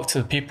you talk to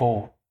the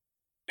people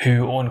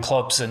who own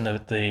clubs in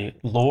the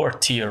lower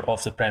tier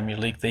of the Premier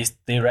League,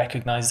 they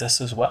recognise this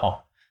as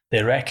well.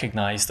 They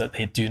recognise that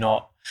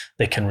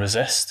they can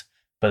resist,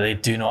 but they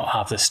do not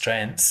have the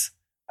strength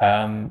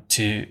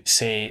to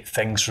say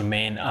things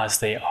remain as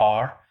they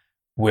are,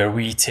 where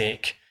we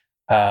take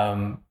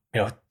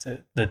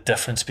the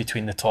difference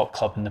between the top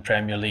club in the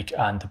Premier League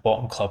and the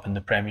bottom club in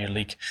the Premier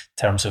League in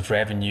terms of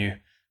revenue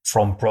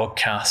from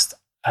broadcast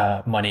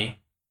money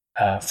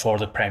for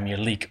the Premier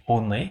League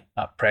only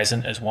at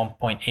present is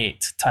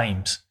 1.8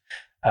 times.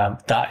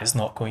 That is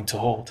not going to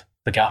hold.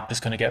 The gap is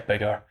going to get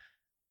bigger.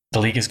 The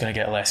league is going to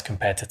get less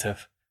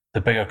competitive. The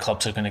bigger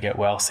clubs are going to get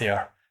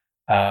wealthier.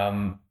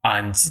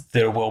 And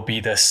there will be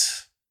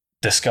this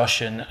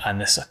discussion and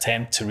this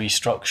attempt to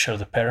restructure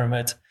the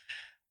pyramid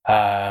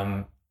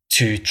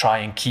to try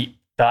and keep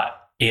that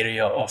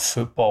area of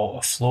football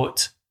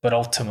afloat. But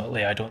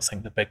ultimately, I don't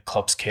think the big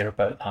clubs care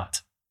about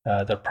that.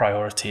 Their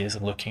priority is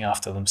looking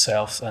after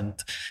themselves. And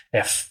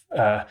if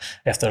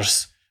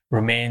there's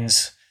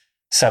remains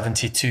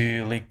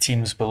 72 league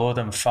teams below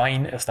them,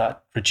 fine. If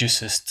that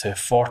reduces to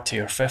 40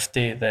 or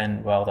 50,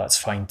 then, well, that's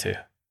fine too.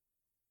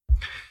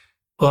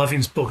 Well,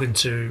 having spoken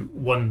to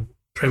one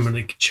Premier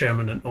League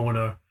chairman and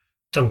owner,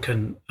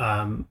 Duncan,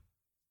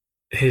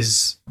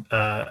 his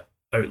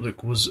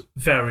outlook was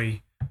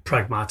very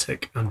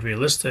pragmatic and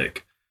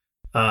realistic.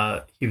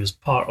 He was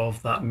part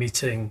of that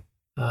meeting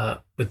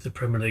with the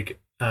Premier League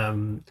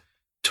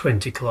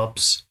 20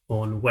 clubs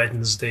on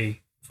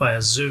Wednesday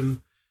via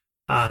Zoom,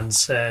 and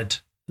said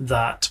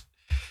that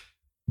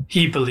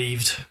he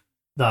believed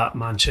that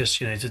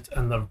Manchester United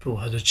and Liverpool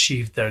had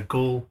achieved their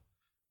goal.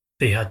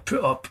 They had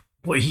put up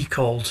what he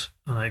called,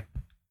 and I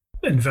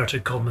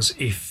inverted commas,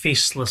 a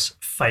faceless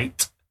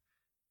fight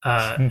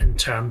in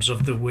terms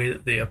of the way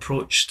that they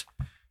approached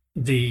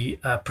the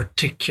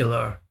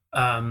particular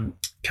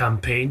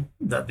campaign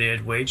that they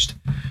had waged.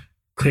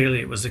 Clearly,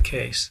 it was the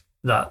case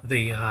that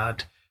they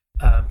had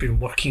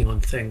been working on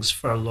things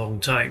for a long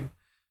time,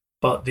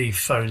 but they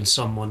found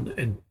someone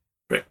in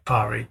Rick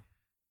Parry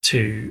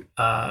to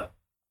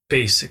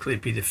basically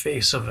be the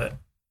face of it,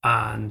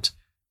 and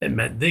it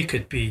meant they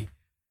could be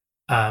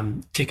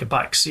take a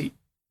back seat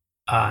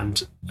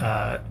and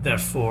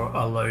therefore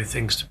allow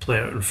things to play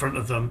out in front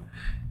of them.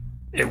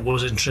 It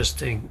was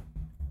interesting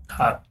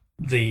that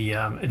the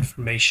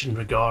information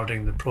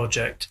regarding the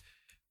project,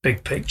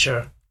 big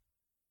picture,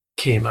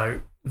 came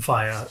out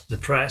via the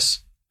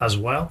press as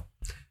well,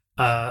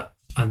 and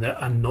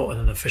not in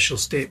an official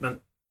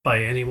statement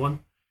by anyone,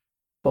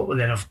 but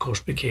then of course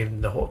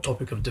became the hot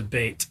topic of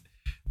debate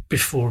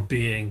before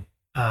being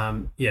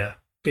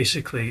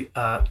basically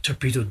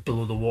torpedoed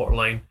below the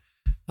waterline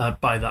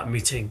by that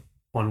meeting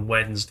on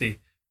Wednesday.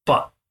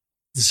 But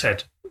as I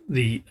said,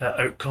 the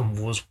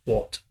outcome was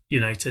what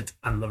United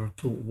and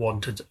Liverpool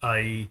wanted,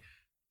 i.e.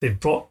 they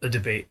brought the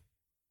debate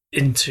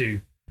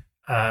into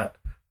the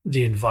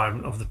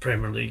environment of the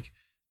Premier League,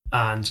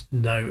 and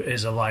now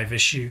is a live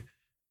issue.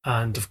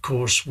 And of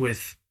course,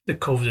 with the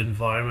COVID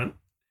environment,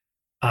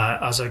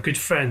 as our good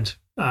friend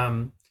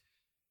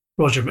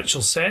Roger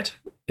Mitchell said,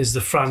 is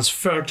the Franz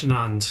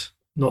Ferdinand,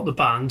 not the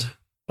band,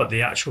 but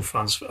the actual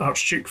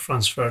Archduke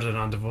Franz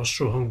Ferdinand of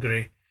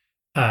Austro-Hungary,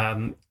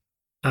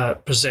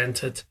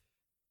 presented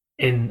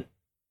in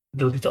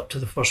the lead up to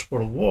the First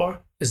World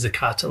War, is the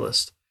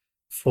catalyst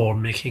for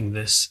making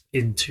this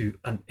into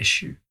an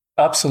issue.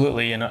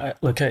 Absolutely. And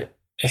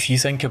if you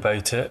think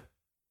about it,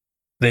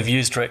 they've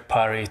used Rick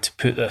Parry to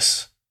put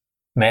this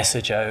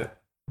message out.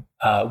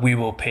 We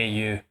will pay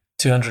you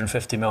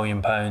 £250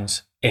 million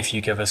if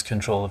you give us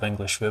control of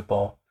English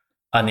football.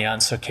 And the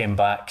answer came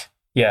back,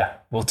 yeah,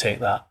 we'll take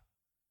that.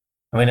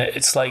 I mean,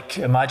 it's like,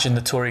 imagine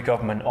the Tory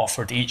government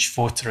offered each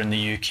voter in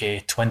the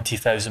UK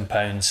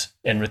 £20,000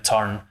 in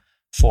return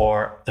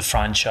for the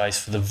franchise,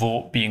 for the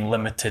vote being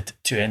limited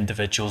to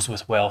individuals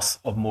with wealth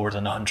of more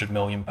than £100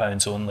 million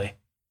only.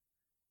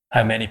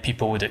 How many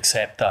people would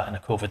accept that in a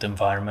COVID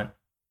environment?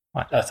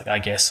 I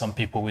guess some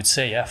people would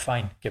say, yeah,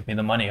 fine, give me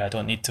the money. I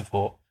don't need to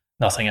vote.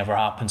 Nothing ever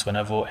happens when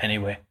I vote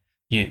anyway.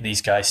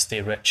 These guys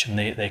stay rich and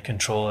they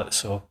control it,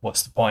 so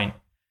what's the point?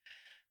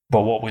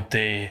 But what would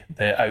the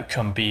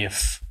outcome be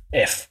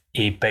if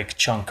a big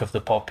chunk of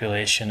the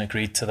population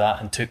agreed to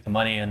that and took the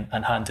money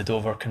and handed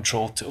over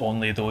control to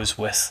only those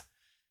with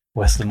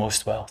the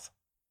most wealth?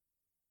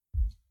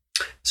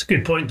 It's a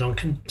good point,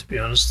 Duncan, to be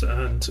honest,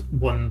 and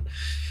one,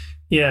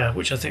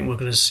 which I think we're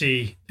going to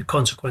see the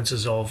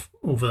consequences of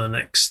over the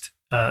next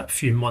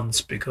few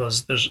months,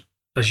 because there's,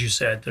 as you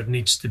said, there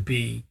needs to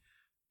be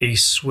a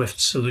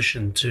swift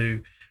solution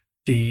to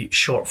the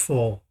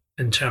shortfall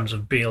in terms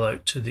of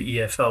bailout to the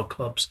EFL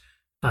clubs,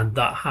 and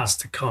that has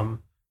to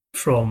come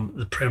from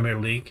the Premier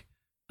League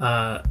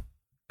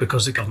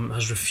because the government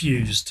has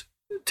refused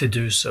to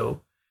do so.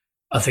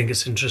 I think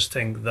it's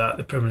interesting that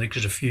the Premier League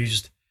has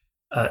refused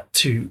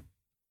to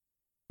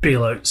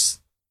bailouts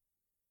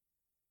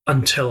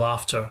until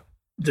after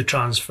the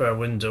transfer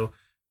window.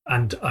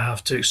 And I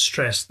have to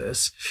stress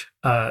this,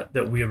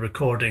 that we are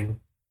recording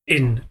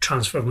in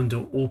transfer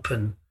window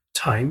open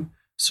time,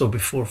 so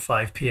before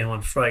 5 p.m.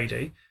 on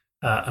Friday.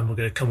 And we're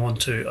going to come on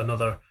to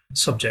another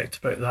subject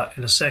about that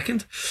in a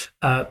second.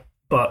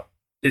 But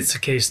it's a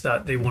case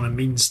that they want to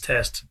means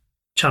test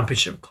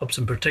championship clubs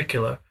in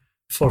particular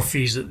for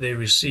fees that they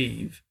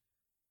receive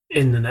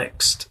in the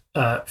next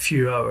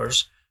few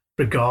hours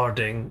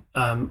regarding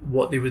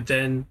what they would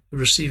then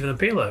receive in a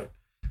bailout.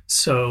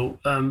 So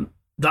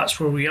that's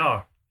where we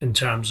are in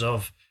terms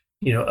of,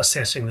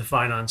 assessing the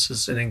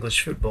finances in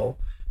English football.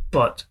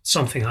 But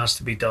something has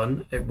to be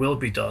done. It will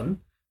be done,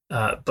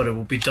 but it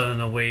will be done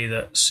in a way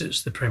that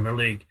suits the Premier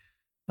League.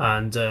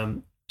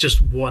 And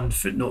just one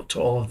footnote to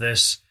all of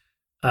this,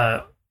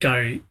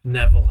 Gary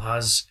Neville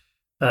has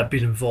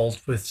been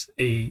involved with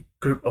a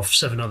group of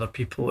 7 other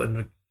people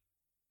in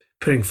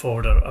putting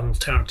forward an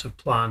alternative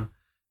plan.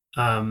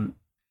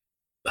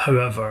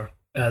 However,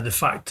 the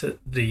fact that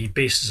the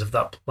basis of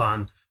that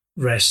plan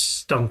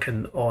rests,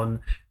 Duncan,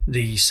 on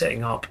the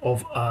setting up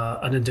of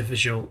an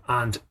individual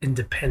and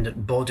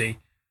independent body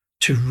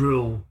to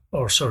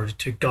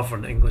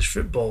govern English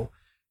football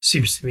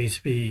seems to me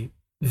to be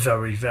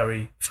very,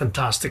 very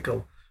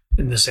fantastical,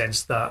 in the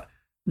sense that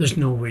there's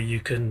no way you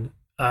can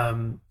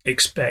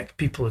expect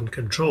people in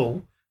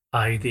control,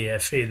 i.e. the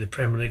FA, the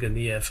Premier League and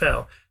the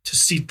EFL, to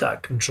cede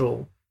that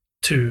control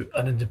to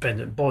an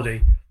independent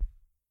body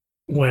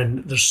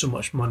when there's so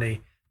much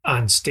money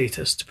and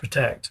status to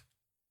protect.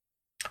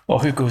 Well,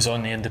 who goes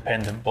on the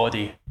independent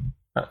body?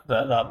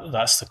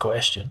 That's the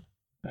question.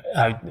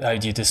 How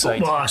do you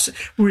decide? Well,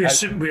 we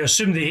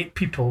assume the 8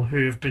 people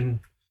who have been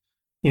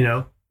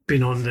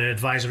on the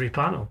advisory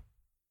panel.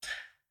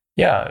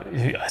 Yeah,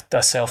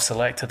 a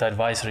self-selected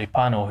advisory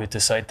panel who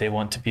decide they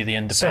want to be the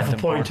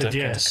independent board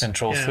to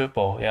control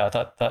football. Yeah,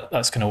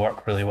 that's going to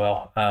work really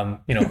well.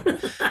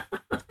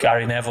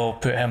 Gary Neville,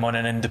 put him on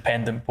an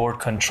independent board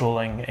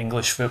controlling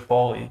English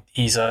football.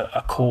 He's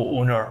a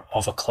co-owner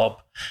of a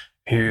club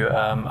who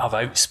have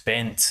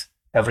outspent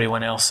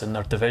everyone else in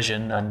their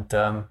division,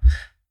 and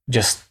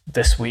just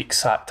this week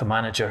sacked a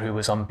manager who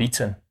was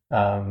unbeaten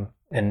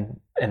in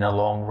a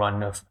long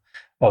run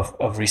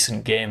of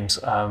recent games.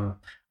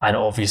 And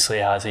obviously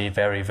has a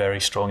very, very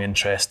strong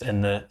interest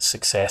in the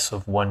success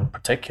of one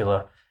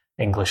particular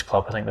English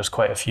club. I think there's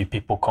quite a few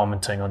people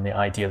commenting on the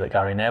idea that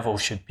Gary Neville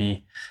should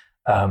be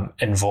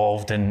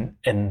involved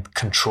in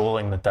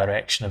controlling the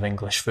direction of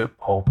English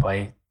football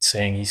by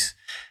saying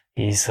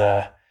he's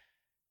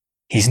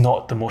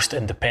not the most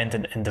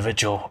independent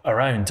individual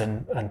around.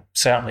 And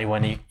certainly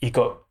when he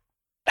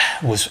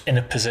was in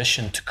a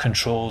position to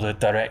control the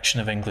direction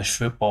of English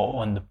football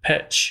on the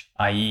pitch,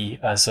 i.e.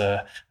 as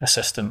an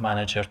assistant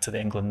manager to the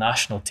England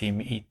national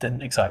team, he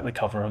didn't exactly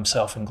cover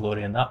himself in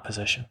glory in that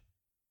position.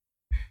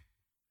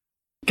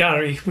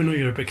 Gary, we know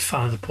you're a big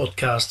fan of the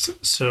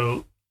podcast,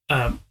 so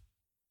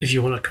if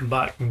you want to come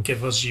back and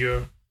give us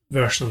your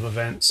version of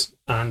events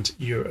and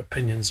your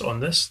opinions on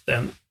this,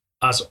 then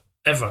as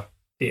ever,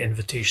 the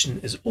invitation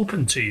is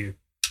open to you.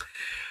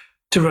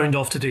 To round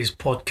off today's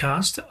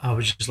podcast, I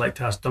would just like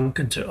to ask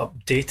Duncan to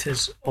update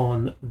us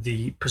on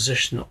the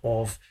position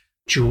of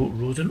Joe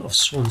Rodon of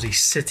Swansea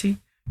City,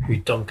 who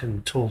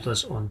Duncan told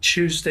us on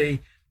Tuesday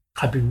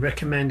had been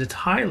recommended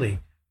highly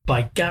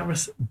by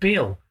Gareth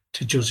Bale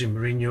to Jose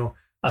Mourinho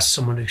as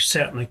someone who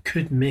certainly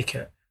could make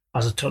it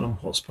as a Tottenham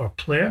Hotspur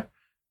player.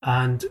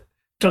 And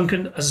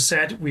Duncan, as I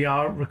said, we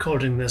are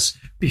recording this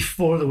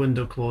before the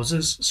window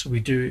closes, so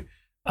we do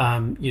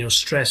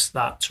stress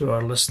that to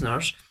our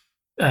listeners.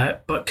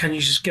 But can you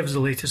just give us the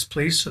latest,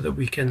 please, so that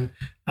we can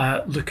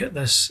look at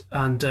this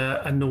and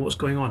know what's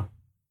going on?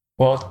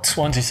 Well,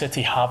 Swansea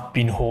City have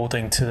been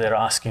holding to their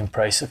asking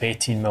price of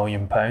 £18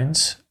 million.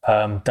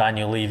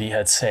 Daniel Levy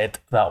had said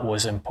that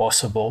was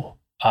impossible.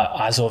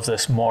 As of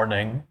this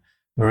morning,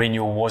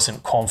 Mourinho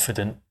wasn't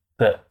confident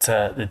that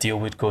the deal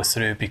would go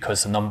through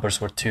because the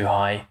numbers were too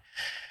high.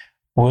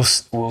 We'll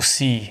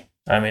see.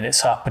 I mean,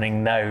 it's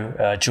happening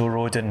now. Joe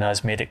Rodon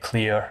has made it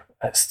clear.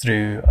 It's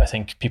through, I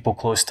think, people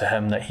close to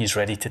him that he's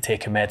ready to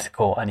take a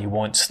medical and he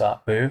wants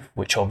that move,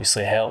 which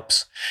obviously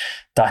helps.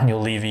 Daniel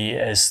Levy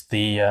is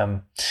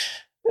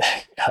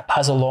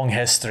has a long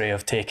history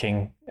of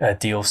taking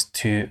deals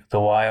to the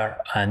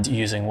wire and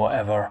using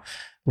whatever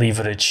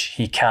leverage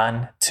he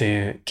can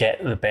to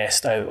get the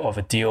best out of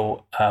a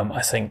deal.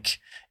 I think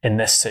in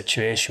this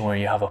situation where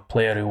you have a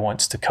player who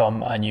wants to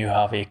come and you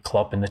have a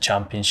club in the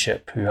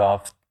Championship who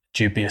have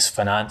dubious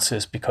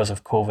finances because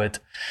of COVID,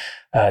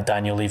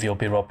 Daniel Levy will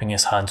be rubbing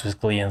his hands with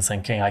glee and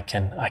thinking, I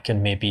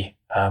can maybe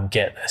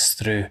get this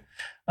through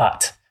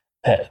at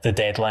the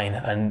deadline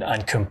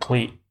and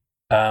complete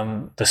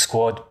the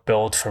squad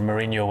build for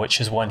Mourinho, which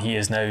is one he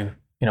is now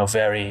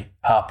very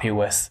happy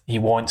with. He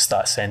wants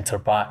that centre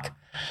back,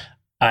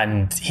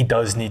 and he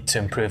does need to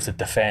improve the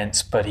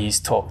defence. But he's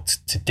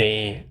talked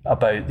today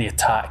about the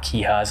attack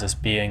he has as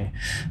being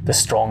the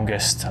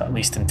strongest, at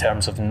least in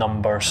terms of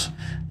numbers,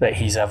 that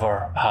he's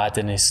ever had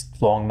in his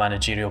long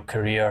managerial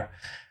career.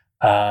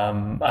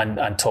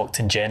 And talked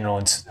in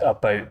general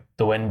about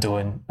the window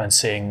and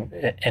saying,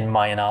 in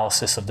my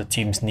analysis of the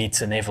team's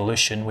needs and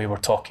evolution, we were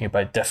talking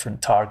about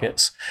different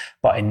targets,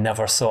 but I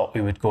never thought we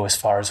would go as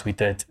far as we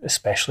did,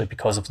 especially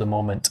because of the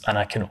moment. And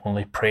I can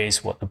only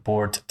praise what the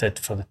board did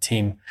for the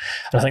team.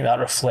 And I think that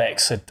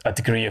reflects a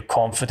degree of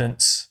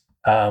confidence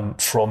from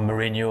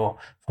Mourinho,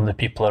 from the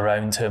people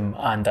around him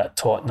and at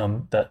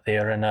Tottenham, that they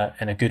are in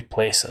a good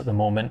place at the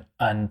moment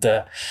and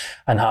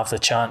have the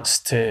chance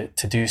to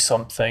do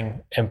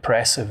something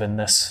impressive in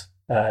this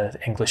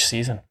English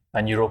season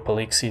and Europa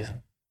League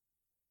season.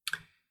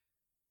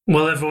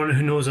 Well, everyone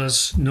who knows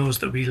us knows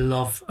that we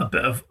love a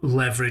bit of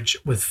leverage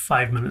with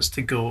 5 minutes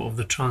to go of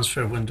the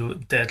transfer window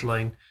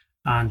deadline,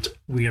 and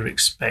we are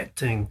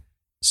expecting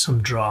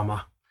some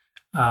drama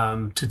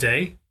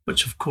today,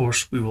 which of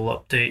course we will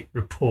update,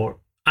 report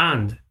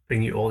and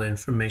bring you all the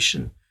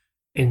information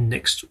in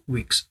next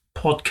week's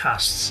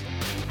podcasts.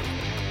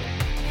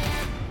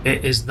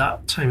 It is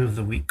that time of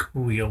the week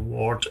where we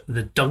award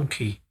the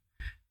Donkey.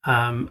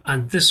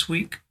 And this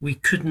week, we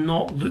could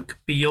not look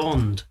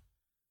beyond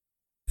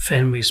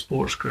Fenway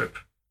Sports Group.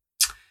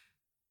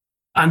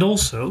 And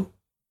also,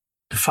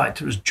 the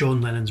fact it was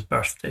John Lennon's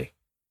birthday.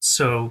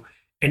 So,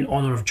 in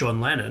honour of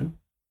John Lennon,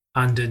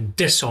 and in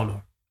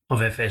dishonour of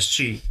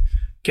FSG,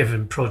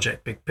 given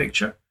Project Big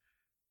Picture,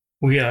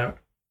 we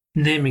are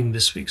naming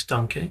this week's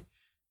Donkey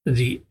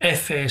the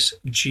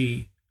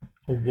FSG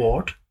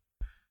Award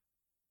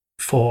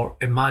for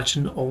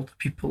Imagine All the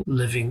People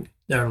Living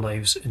Their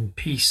Lives in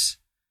Peace.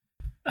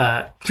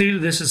 Clearly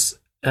this is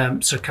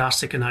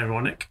sarcastic and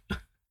ironic,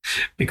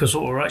 because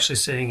what we're actually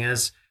saying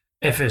is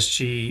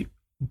FSG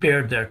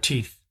bared their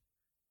teeth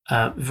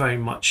very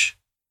much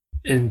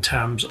in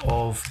terms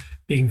of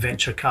being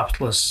venture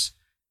capitalists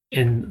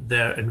in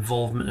their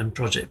involvement in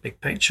Project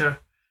Big Picture,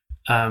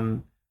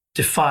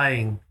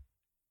 defying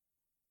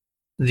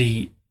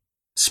the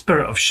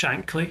spirit of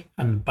Shankly,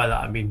 and by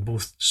that I mean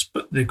both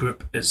the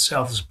group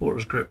itself, the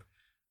supporters group,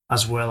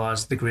 as well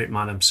as the great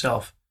man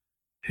himself,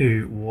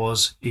 who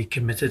was a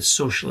committed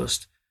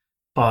socialist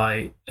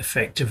by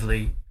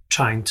effectively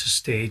trying to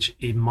stage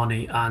a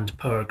money and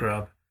power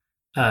grab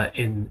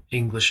in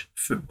English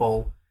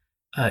football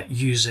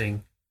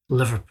using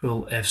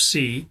Liverpool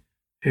FC,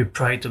 who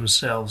pride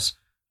themselves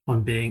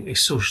on being a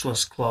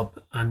socialist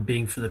club and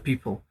being for the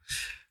people.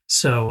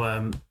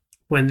 So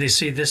when they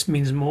say this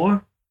means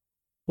more,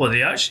 what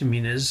they actually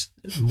mean is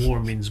more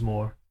means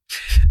more.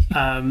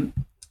 Duncan,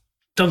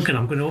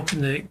 I'm going to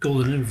open the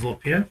golden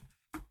envelope here.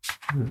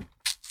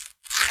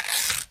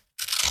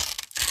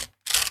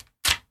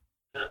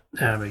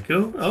 There we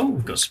go. Oh,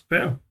 we've got some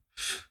better.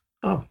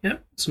 Oh, yeah,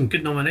 some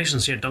good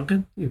nominations here,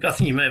 Duncan. I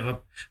think you might have a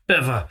bit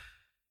of a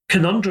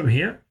conundrum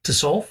here to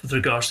solve with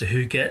regards to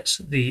who gets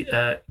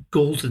the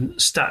golden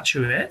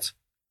statuette.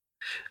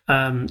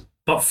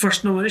 But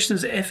first nomination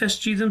is the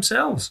FSG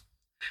themselves.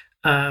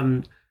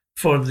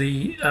 For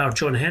the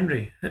John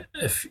Henry,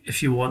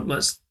 if you want,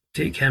 let's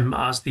take him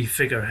as the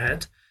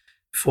figurehead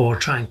for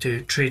trying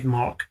to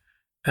trademark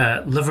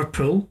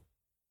Liverpool,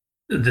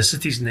 the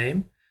city's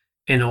name,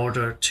 in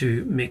order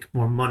to make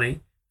more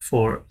money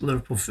for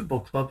Liverpool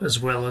Football Club, as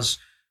well as,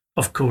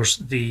 of course,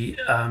 the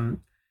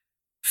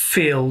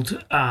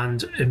failed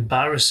and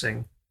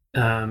embarrassing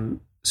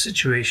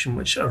situation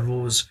which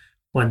arose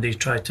when they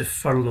tried to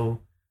furlough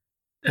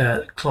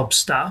club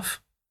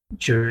staff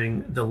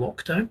during the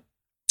lockdown.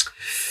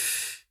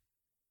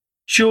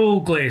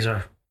 Joe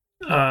Glazer,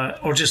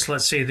 or just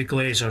let's say the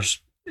Glazers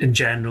in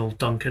general,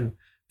 Duncan,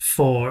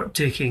 for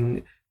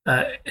taking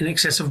in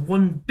excess of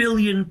 £1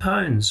 billion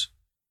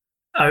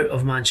out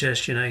of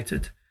Manchester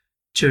United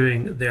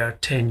during their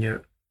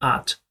tenure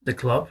at the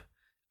club.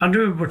 And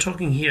remember, we're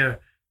talking here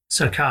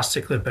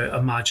sarcastically about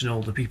Imagine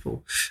All the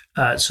People.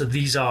 So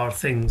these are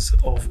things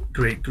of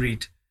great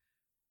greed.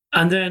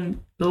 And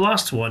then the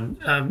last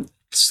one,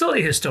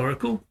 slightly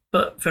historical,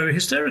 but very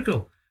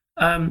hysterical.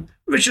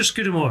 Richard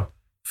Scudamore,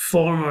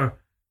 former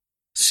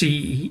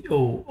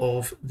CEO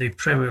of the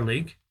Premier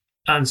League,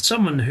 and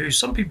someone who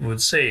some people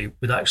would say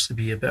would actually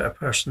be a better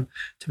person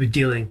to be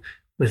dealing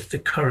with the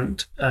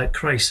current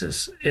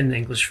crisis in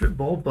English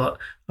football, but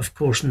of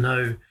course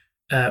now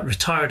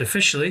retired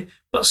officially,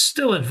 but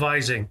still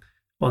advising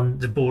on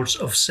the boards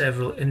of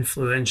several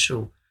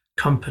influential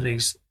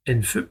companies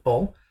in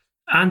football,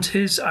 and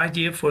his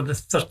idea for the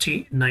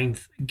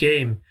 39th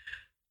game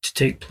to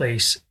take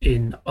place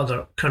in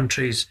other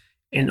countries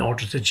in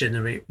order to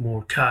generate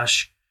more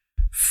cash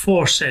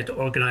for said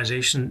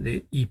organisation,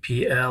 the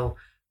EPL,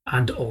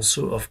 and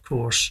also, of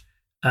course,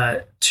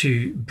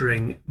 to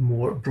bring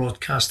more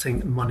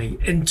broadcasting money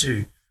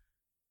into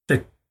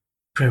the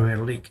Premier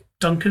League.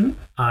 Duncan,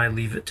 I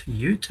leave it to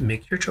you to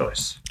make your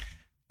choice.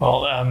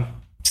 Well,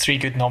 3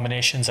 good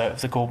nominations out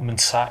of the Goldman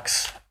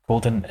Sachs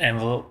golden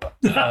envelope.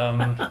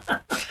 How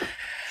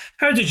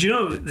did you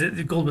know that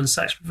the Goldman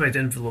Sachs provide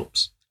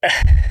envelopes?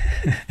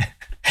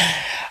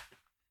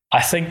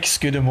 I think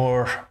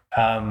Scudamore,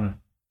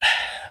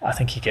 I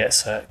think he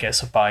gets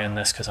a buy on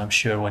this, because I'm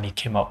sure when he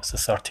came up with the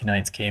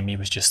 39th game, he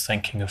was just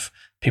thinking of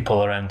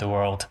people around the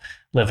world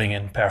living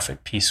in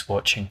perfect peace,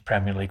 watching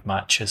Premier League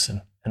matches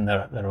in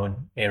their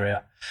own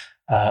area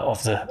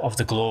of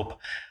the globe.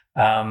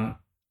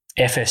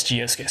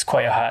 FSG, it's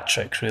quite a hat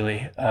trick,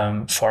 really.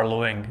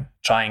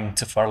 Trying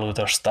to furlough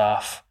their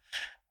staff.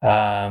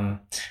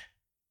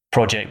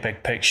 Project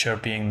Big Picture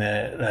being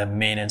the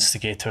main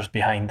instigators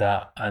behind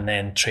that, and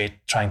then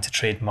trying to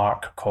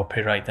trademark,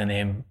 copyright the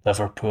name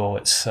Liverpool.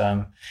 It's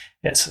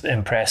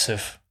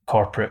impressive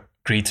corporate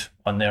greed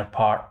on their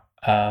part,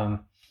 and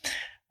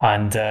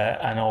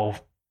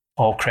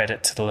all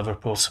credit to the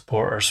Liverpool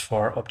supporters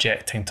for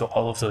objecting to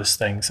all of those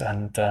things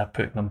and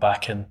putting them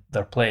back in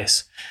their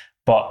place.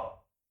 But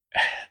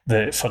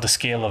for the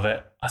scale of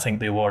it, I think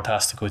the award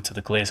has to go to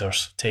the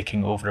Glazers,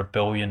 taking over £1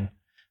 billion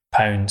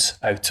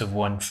out of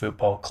one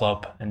football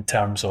club in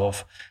terms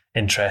of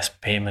interest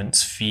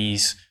payments,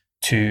 fees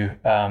to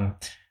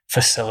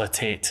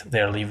facilitate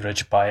their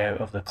leverage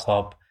buyout of the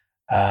club,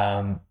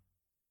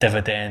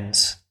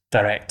 dividends,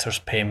 directors'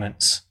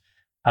 payments,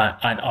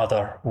 and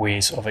other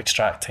ways of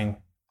extracting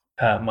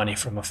money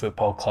from a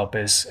football club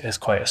is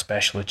quite a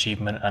special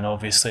achievement. And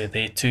obviously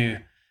they too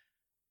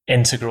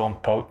integral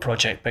on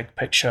Project Big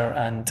Picture,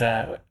 and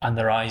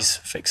their eyes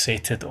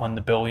fixated on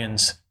the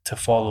billions to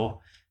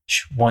follow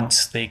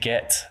once they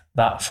get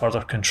that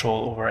further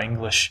control over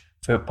English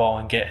football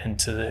and get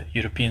into the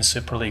European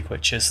Super League,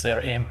 which is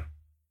their aim.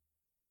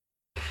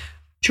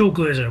 Joe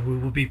Glazer, we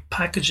will be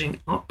packaging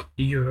up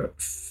your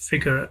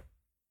figure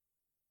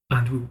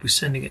and we will be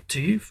sending it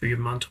to you for your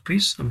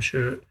mantelpiece. I'm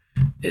sure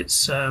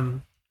it's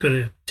going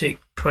to take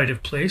pride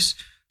of place,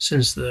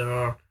 since there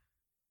are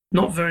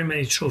not very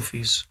many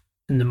trophies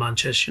in the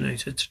Manchester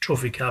United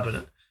trophy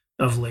cabinet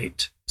of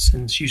late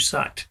since you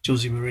sacked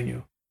Jose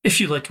Mourinho. If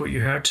you liked what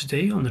you heard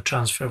today on the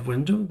transfer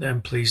window,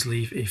 then please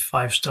leave a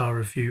 5-star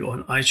review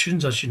on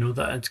iTunes. As you know,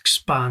 that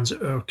expands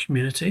our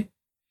community.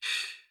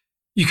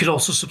 You could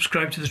also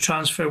subscribe to the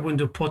Transfer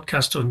Window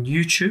podcast on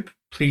YouTube.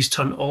 Please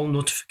turn all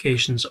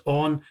notifications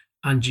on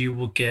and you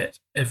will get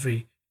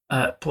every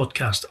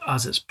podcast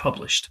as it's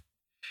published.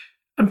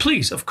 And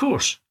please, of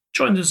course,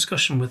 join the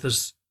discussion with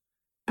us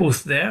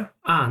both there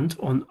and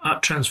on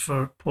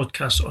 @Transfer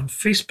Podcast on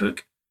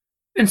Facebook,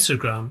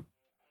 Instagram,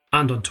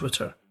 and on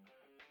Twitter.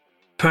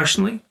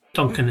 Personally,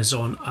 Duncan is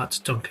on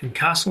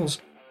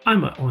 @DuncanCastles.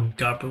 I'm on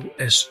Garbo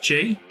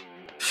SJ.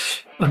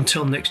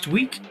 Until next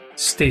week,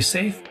 stay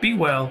safe, be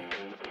well,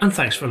 and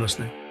thanks for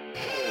listening.